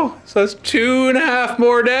 No! So that's 2.5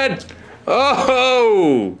 more dead.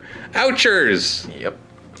 Oh! Ouchers! Yep.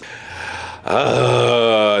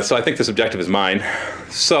 So I think this objective is mine.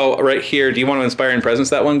 So right here, do you want to Inspiring Presence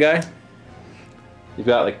that one guy? You've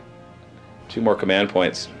got like 2 more command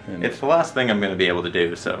points. It's the last thing I'm going to be able to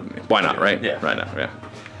do, so... Why not, right? Yeah. Right now, yeah.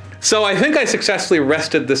 So I think I successfully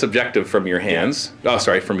wrested this objective from your hands. Oh,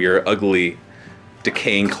 sorry, from your ugly,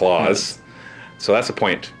 decaying claws. So that's a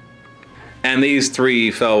point. And these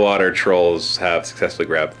 3 Fellwater trolls have successfully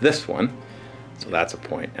grabbed this one. So that's a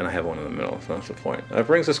point. And I have 1 in the middle, so that's a point. That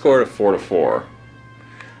brings the score to 4-4.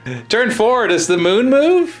 Turn 4, does the moon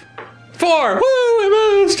move? 4! Woo!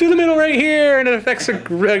 It moves to the middle right here, and it affects a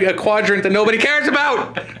quadrant that nobody cares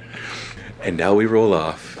about! And now we roll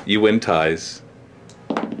off. You win ties.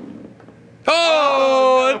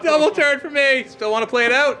 Oh! A double turn for me! Still want to play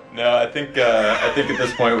it out? No, I think at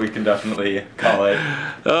this point we can definitely call it.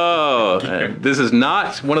 Oh, this is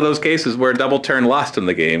not one of those cases where a double turn lost in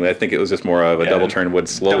the game. I think it was just more of a double turn would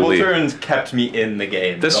slowly... Double turns kept me in the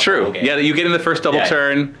game. That's true. Game. Yeah, you get in the first double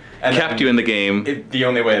turn, And kept you in the game. The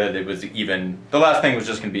only way that it was even... The last thing was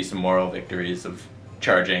just going to be some moral victories of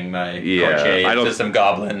charging my courtier to some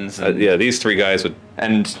goblins. Yeah, these three guys would...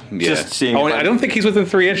 And just seeing... Oh, I don't think he's within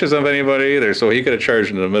 3 inches of anybody either, so he could have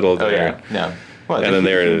charged in the middle there. Oh, yeah. Well, and then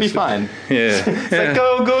there it is. Be fine. Yeah. It's like,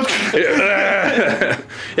 go. Yeah,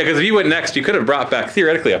 because if you went next, you could have brought back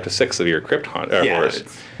theoretically up to 6 of your Crypt horse.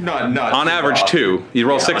 Not on average 2. You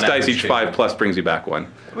roll 6 dice, each 2. 5 plus brings you back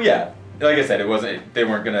 1. Well, yeah. Like I said, it wasn't. They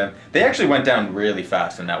weren't gonna. They actually went down really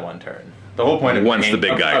fast in that one turn. The whole point of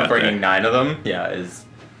bringing 9 of them, is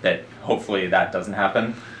that hopefully that doesn't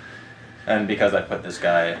happen. And because I put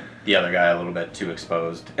the other guy, a little bit too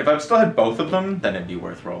exposed. If I still had both of them, then it'd be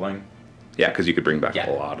worth rolling. Yeah, because you could bring back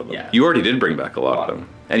a lot of them. Yeah. You already did bring back a lot of them.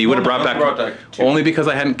 And you would have brought back 2. Only because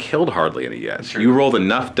I hadn't killed hardly any yet. True. You rolled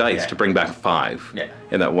enough dice to bring back 5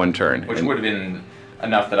 in that one turn. Which would have been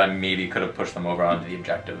enough that I maybe could have pushed them over onto the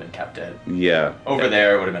objective and kept it. Yeah. Over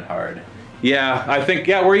there, it would have been hard. Yeah, I think,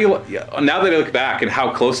 now that I look back and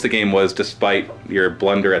how close the game was despite your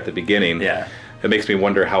blunder at the beginning, it makes me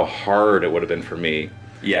wonder how hard it would have been for me.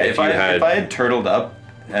 Yeah, if I had turtled up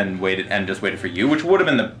and just waited for you, which would have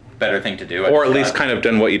been the better thing to do. Or at least kind of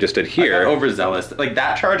done what you just did here. I got overzealous. Like,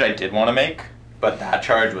 that charge I did want to make, but that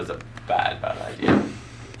charge was a bad idea.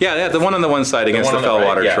 Yeah, the one on the one side against the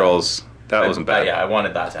Fellwater Trolls, that wasn't bad. Yeah, I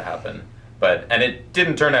wanted that to happen. And it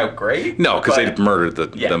didn't turn out great. No, because they murdered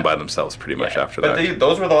them by themselves pretty much after that. But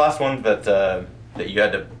those were the last ones that you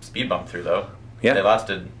had to speed bump through, though. Yeah. They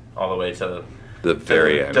lasted all the way to the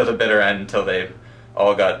very end. To the bitter end, until they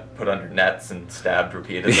all got put under nets and stabbed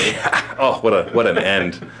repeatedly. Oh, what an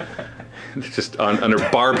end. Just under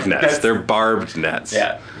barbed nets. They're barbed nets.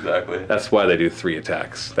 Yeah, exactly. That's why they do 3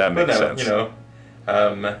 attacks. That makes sense.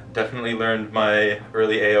 Definitely learned my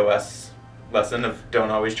early AOS lesson of don't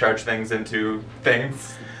always charge things into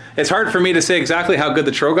things. It's hard for me to say exactly how good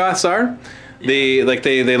the Troggoths are. They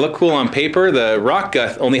look cool on paper. The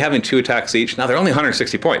Rockgut only having 2 attacks each. Now they're only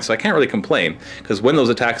 160 points, so I can't really complain because when those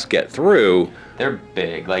attacks get through, they're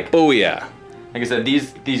big. Oh yeah. Like I said,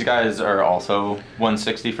 these guys are also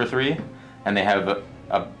 160 for 3, and they have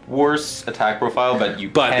a worse attack profile, but they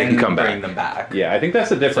can come bring them back. Yeah, I think that's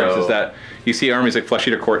the difference. Is that you see armies like Flesh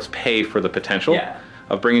Eater Courts pay for the potential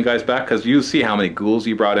of bringing guys back because you see how many ghouls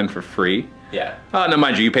you brought in for free. Yeah. No,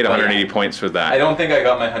 mind you paid 180 points for that. I don't think I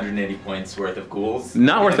got my 180 points worth of ghouls.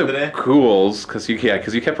 Not worth of ghouls, because you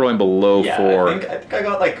kept rolling below 4. I think I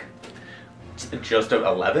got like just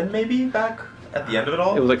 11 maybe back at the end of it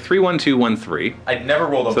all. It was like 3, 1, 2, 1, 3. I'd never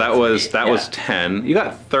rolled over. So that was 10. You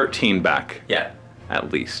got 13 back. Yeah.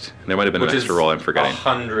 At least. There might have been an extra roll I'm forgetting.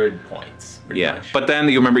 100 points. Much. But then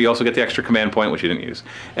you remember you also get the extra command point, which you didn't use,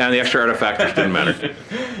 and the extra artifact, which didn't matter.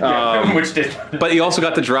 Which did. But you also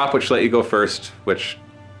got the drop, which let you go first. Which,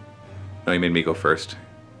 no, you made me go first.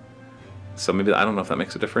 So maybe I don't know if that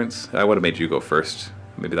makes a difference. I would have made you go first.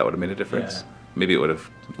 Maybe that would have made a difference. Yeah. Maybe it would have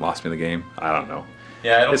lost me the game. I don't know.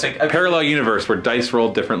 Yeah, I don't it's think... a parallel universe where dice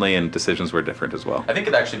rolled differently and decisions were different as well. I think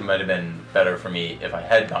it actually might have been better for me if I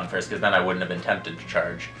had gone first, because then I wouldn't have been tempted to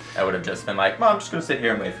charge. I would have just been like, well, I'm just going to sit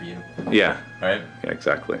here and wait for you. Yeah. Right? Yeah,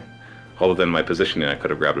 exactly. Although then my positioning, I could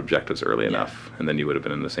have grabbed objectives early enough, and then you would have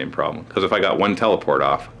been in the same problem. Because if I got 1 teleport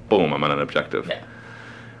off, boom, I'm on an objective. Yeah.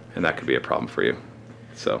 And that could be a problem for you.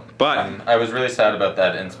 So, but... I was really sad about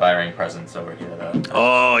that inspiring presence over here, though.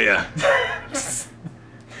 Oh, yeah.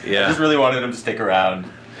 Yeah. I just really wanted him to stick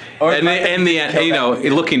around. And in the end,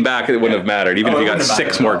 looking back, it wouldn't have mattered. Even if you got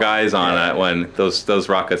 6 more guys on that one, those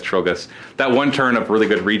Rockgut Troggoths. That one turn of really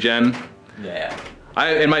good regen. Yeah.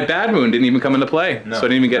 And my Bad Moon didn't even come into play. No, so I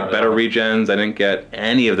didn't even get better regens. I didn't get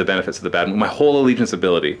any of the benefits of the Bad Moon. My whole Allegiance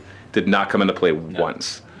ability did not come into play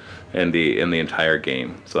once in the entire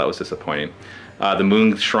game. So that was disappointing. The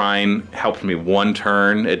Moon Shrine helped me 1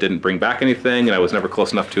 turn. It didn't bring back anything, and I was never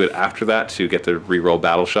close enough to it after that to get the reroll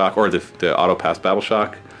Battle Shock, or the auto-pass Battle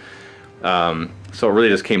Shock. So it really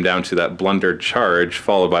just came down to that blundered charge,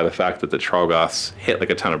 followed by the fact that the Troggoths hit like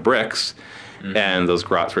a ton of bricks, and those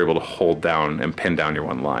Grots were able to hold down and pin down your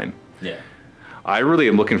one line. Yeah. I really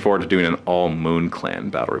am looking forward to doing an all-Moon Clan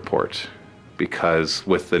battle report, because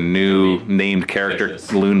with the new named character,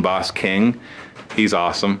 Loon Boss King, he's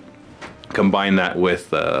awesome. Combine that with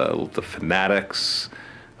the Fanatics,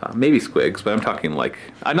 maybe Squigs, but I'm talking like,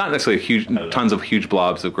 not necessarily tons of huge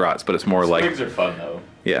blobs of Grots, but it's more like... Squigs are fun, though.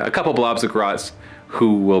 Yeah, a couple blobs of Grots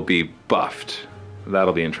who will be buffed.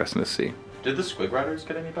 That'll be interesting to see. Did the Squig Riders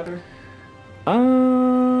get any better?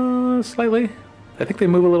 Slightly. I think they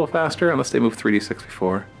move a little faster, unless they move 3d6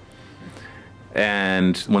 before.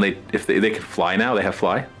 And when if they can fly now, they have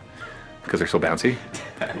fly, because they're so bouncy.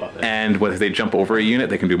 I love it. And if they jump over a unit,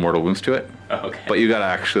 they can do mortal wounds to it. Oh, okay. But you gotta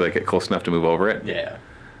actually like get close enough to move over it. Yeah.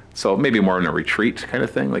 So maybe more in a retreat kind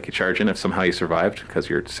of thing, like you charge in if somehow you survived because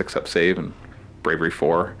you're 6-up save and bravery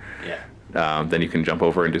 4. Yeah. Then you can jump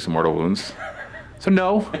over and do some mortal wounds. So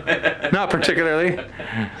no, not particularly.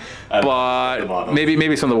 But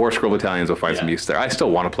maybe some of the War Scroll battalions will find some use there. I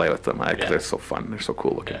still want to play with them because they're so fun. They're so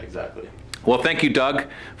cool looking. Yeah, exactly. Well, thank you, Doug,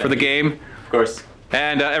 for the game. Of course.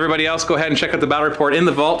 And everybody else, go ahead and check out the battle report in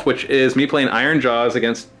the vault, which is me playing Iron Jaws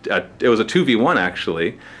against. It was a 2v1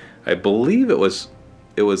 actually. I believe it was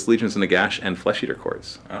Legions of Nagash and Flesh Eater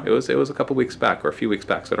Courts. Oh. It was a couple weeks back or a few weeks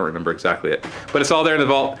back, so I don't remember exactly it. But it's all there in the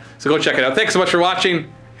vault, so go check it out. Thanks so much for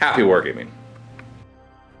watching. Happy wargaming.